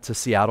home to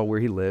Seattle where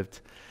he lived.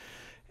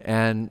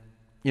 And,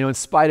 in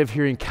spite of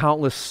hearing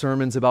countless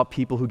sermons about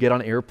people who get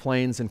on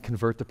airplanes and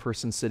convert the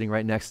person sitting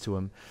right next to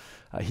him,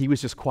 he was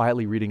just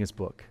quietly reading his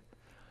book.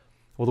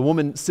 Well, the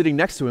woman sitting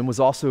next to him was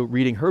also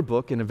reading her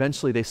book, and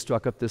eventually they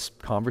struck up this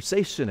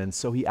conversation. And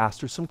so he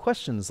asked her some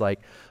questions like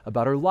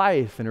about her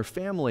life and her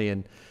family.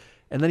 And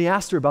then he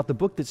asked her about the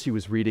book that she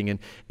was reading,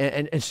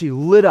 and she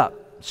lit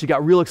up. She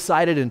got real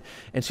excited,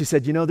 and she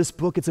said, this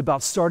book, it's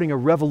about starting a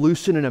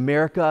revolution in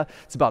America.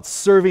 It's about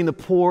serving the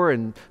poor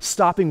and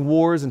stopping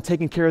wars and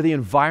taking care of the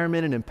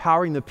environment and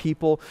empowering the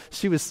people.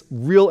 She was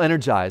real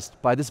energized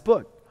by this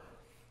book.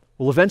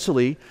 Well,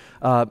 eventually,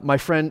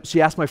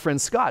 she asked my friend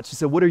Scott, she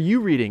said, what are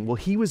you reading? Well,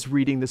 he was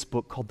reading this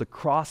book called The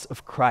Cross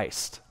of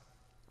Christ.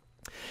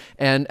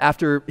 And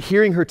after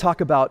hearing her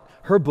talk about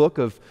her book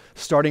of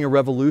starting a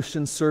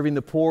revolution, serving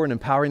the poor and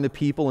empowering the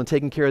people and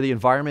taking care of the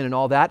environment and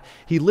all that,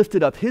 he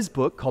lifted up his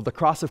book called The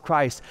Cross of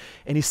Christ,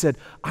 and he said,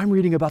 I'm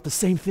reading about the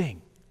same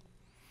thing.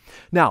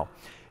 Now,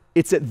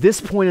 it's at this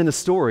point in the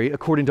story,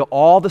 according to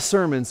all the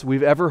sermons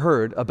we've ever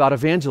heard about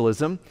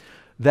evangelism,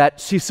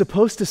 that she's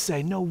supposed to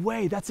say, no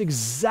way, that's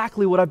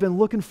exactly what I've been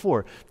looking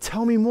for.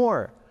 Tell me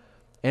more.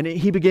 And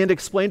he began to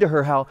explain to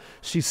her how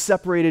she's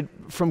separated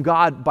from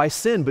God by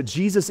sin, but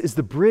Jesus is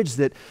the bridge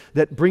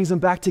that brings them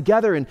back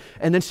together. And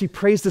then she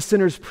prays the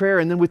sinner's prayer,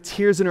 and then with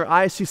tears in her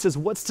eyes, she says,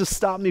 what's to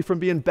stop me from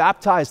being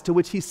baptized? To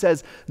which he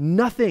says,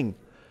 nothing.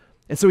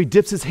 And so he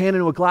dips his hand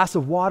into a glass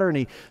of water, and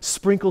he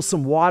sprinkles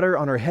some water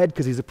on her head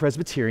because he's a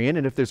Presbyterian,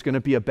 and if there's going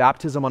to be a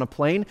baptism on a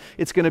plane,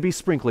 it's going to be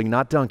sprinkling,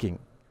 not dunking.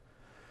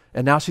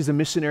 And now she's a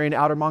missionary in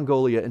Outer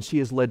Mongolia, and she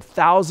has led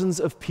thousands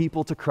of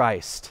people to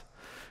Christ.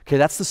 Okay,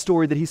 that's the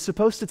story that he's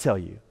supposed to tell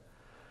you.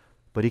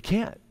 But he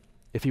can't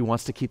if he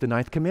wants to keep the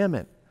 9th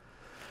commandment.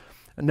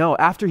 No,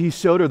 after he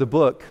showed her the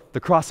book, The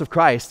Cross of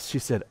Christ, she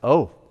said,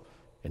 oh,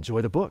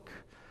 enjoy the book.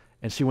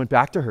 And she went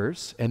back to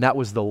hers, and that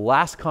was the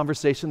last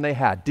conversation they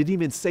had. Didn't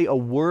even say a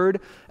word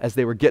as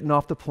they were getting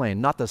off the plane,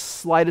 not the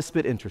slightest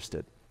bit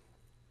interested.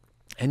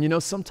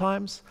 And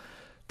sometimes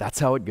that's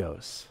how it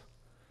goes.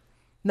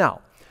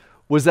 Now,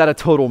 was that a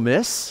total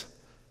miss?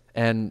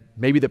 And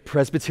maybe the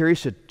presbytery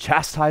should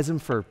chastise him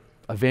for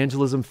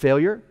evangelism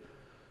failure?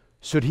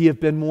 Should he have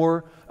been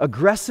more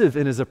aggressive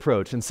in his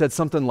approach and said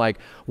something like,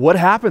 what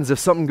happens if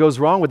something goes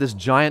wrong with this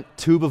giant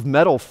tube of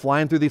metal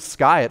flying through the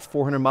sky at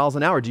 400 miles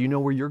an hour? Do you know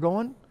where you're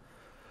going?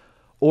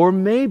 Or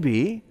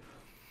maybe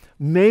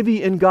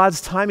in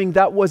God's timing,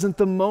 that wasn't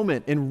the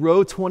moment in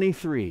row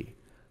 23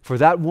 for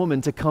that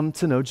woman to come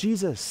to know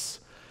Jesus.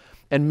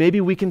 And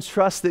maybe we can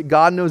trust that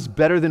God knows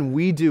better than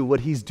we do what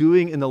he's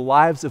doing in the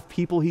lives of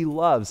people he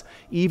loves,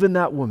 even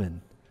that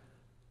woman.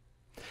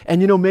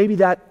 And maybe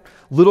that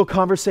little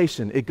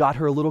conversation, it got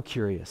her a little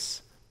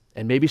curious.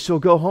 And maybe she'll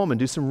go home and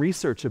do some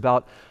research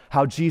about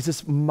how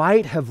Jesus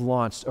might have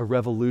launched a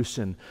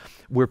revolution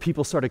where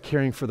people started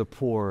caring for the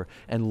poor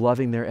and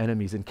loving their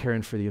enemies and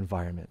caring for the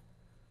environment.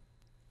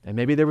 And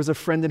maybe there was a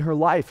friend in her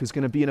life who's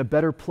going to be in a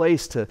better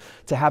place to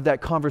have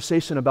that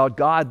conversation about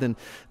God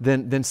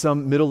than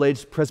some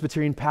middle-aged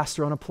Presbyterian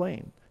pastor on a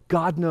plane.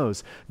 God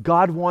knows.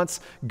 God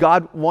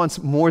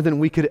wants more than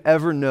we could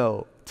ever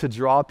know to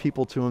draw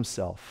people to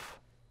himself.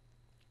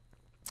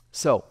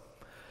 So,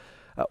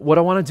 what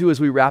I want to do as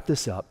we wrap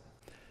this up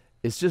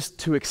is just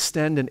to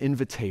extend an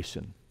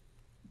invitation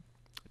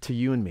to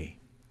you and me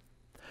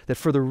that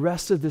for the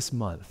rest of this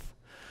month,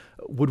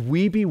 would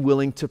we be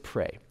willing to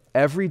pray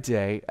every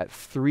day at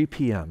 3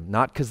 p.m.,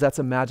 not because that's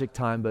a magic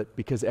time, but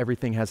because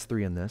everything has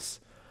 3 in this.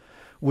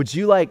 Would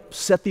you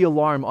set the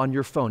alarm on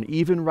your phone,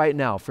 even right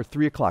now for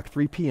 3 o'clock,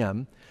 3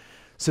 p.m.,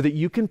 so that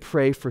you can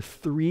pray for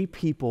 3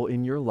 people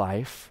in your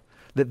life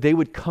that they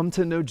would come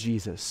to know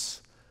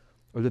Jesus,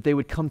 or that they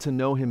would come to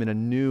know him in a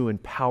new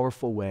and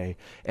powerful way,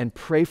 and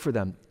pray for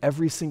them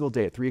every single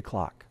day at 3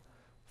 o'clock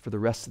for the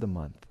rest of the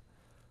month.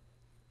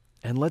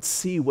 And let's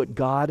see what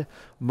God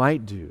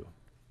might do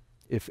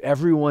if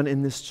everyone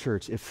in this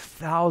church, if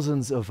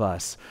thousands of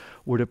us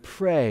were to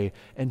pray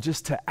and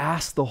just to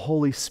ask the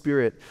Holy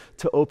Spirit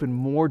to open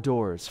more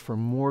doors for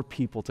more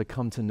people to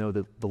come to know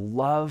the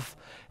love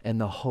and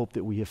the hope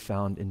that we have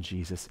found in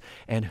Jesus.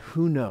 And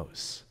who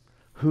knows,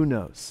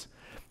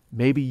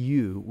 maybe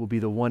you will be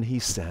the one he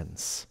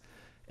sends,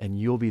 and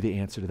you'll be the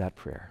answer to that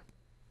prayer.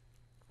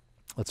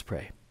 Let's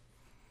pray.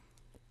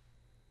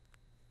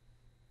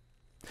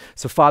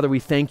 So, Father, we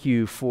thank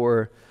you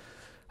for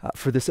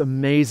this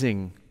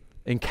amazing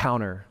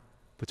encounter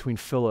between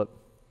Philip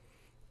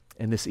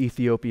and this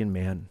Ethiopian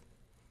man.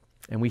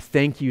 And we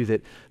thank you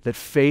that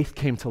faith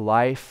came to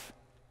life.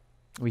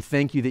 We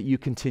thank you that you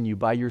continue,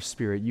 by your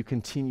Spirit, you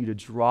continue to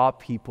draw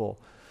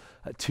people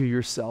to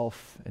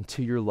yourself and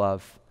to your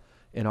love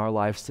in our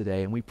lives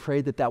today. And we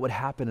pray that that would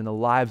happen in the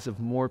lives of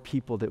more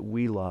people that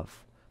we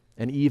love,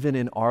 and even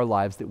in our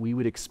lives, that we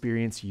would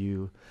experience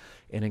you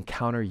and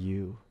encounter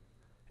you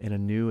in a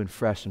new and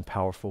fresh and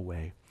powerful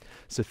way.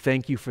 So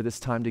thank you for this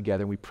time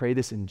together. We pray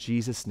this in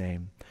Jesus'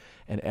 name.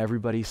 And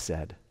everybody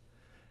said,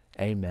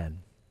 amen.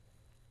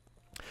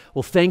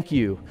 Well, thank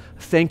you.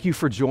 Thank you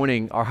for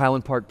joining our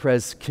Highland Park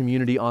Pres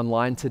community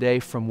online today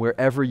from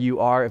wherever you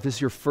are. If this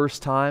is your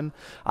first time,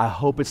 I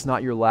hope it's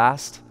not your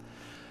last.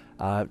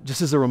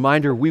 Just as a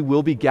reminder, we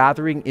will be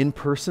gathering in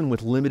person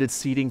with limited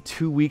seating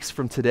 2 weeks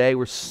from today.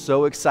 We're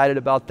so excited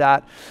about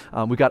that.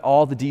 We got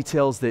all the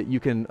details that you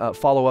can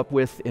follow up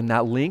with in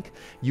that link.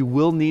 You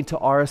will need to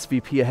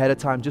RSVP ahead of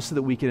time just so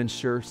that we can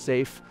ensure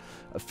safe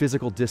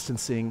physical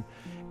distancing.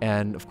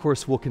 And of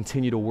course, we'll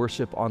continue to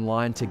worship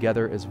online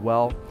together as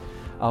well.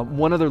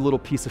 One other little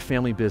piece of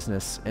family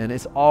business, and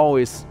it's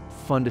always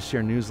fun to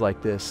share news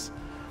like this.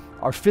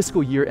 Our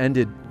fiscal year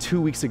ended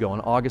 2 weeks ago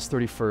on August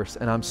 31st,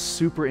 and I'm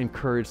super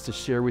encouraged to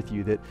share with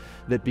you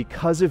that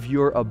because of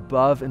your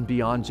above and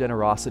beyond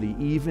generosity,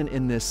 even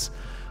in this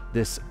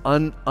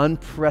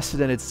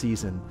unprecedented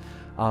season,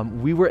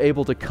 we were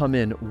able to come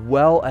in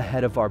well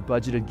ahead of our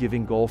budgeted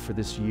giving goal for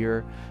this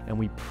year, and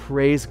we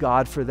praise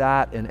God for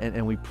that,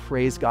 and we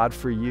praise God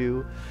for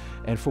you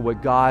and for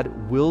what God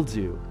will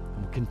do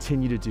and will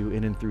continue to do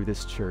in and through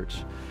this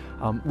church.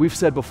 We've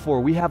said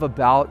before, we have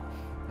about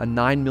a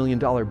 $9 million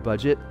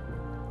budget,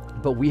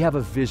 but we have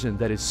a vision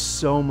that is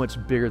so much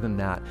bigger than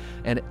that.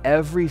 And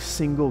every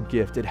single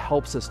gift, it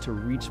helps us to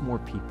reach more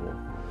people,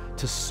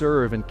 to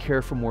serve and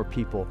care for more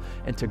people,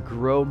 and to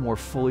grow more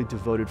fully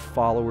devoted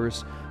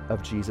followers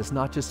of Jesus,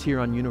 not just here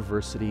on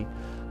University,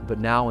 but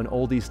now in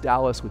Old East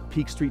Dallas with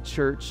Peak Street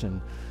Church, and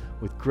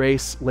with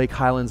Grace Lake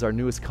Highlands, our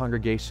newest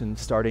congregation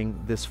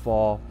starting this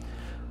fall,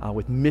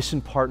 with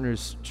mission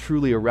partners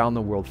truly around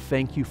the world.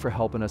 Thank you for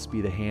helping us be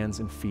the hands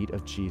and feet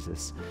of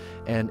Jesus.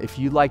 And if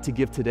you'd like to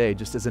give today,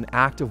 just as an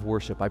act of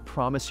worship, I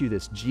promise you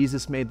this,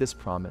 Jesus made this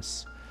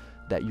promise,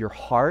 that your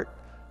heart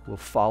will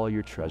follow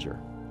your treasure.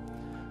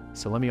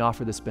 So let me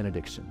offer this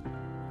benediction.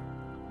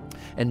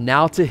 And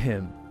now to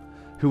him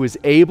who is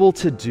able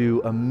to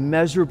do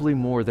immeasurably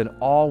more than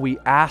all we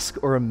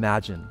ask or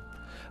imagine,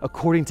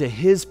 according to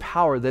his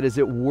power that is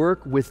at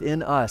work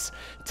within us,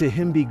 to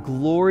him be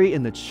glory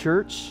in the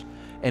church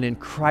and in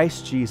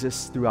Christ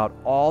Jesus throughout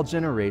all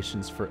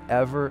generations,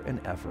 forever and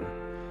ever.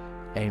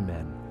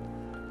 Amen.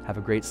 Have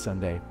a great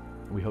Sunday.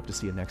 We hope to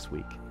see you next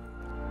week.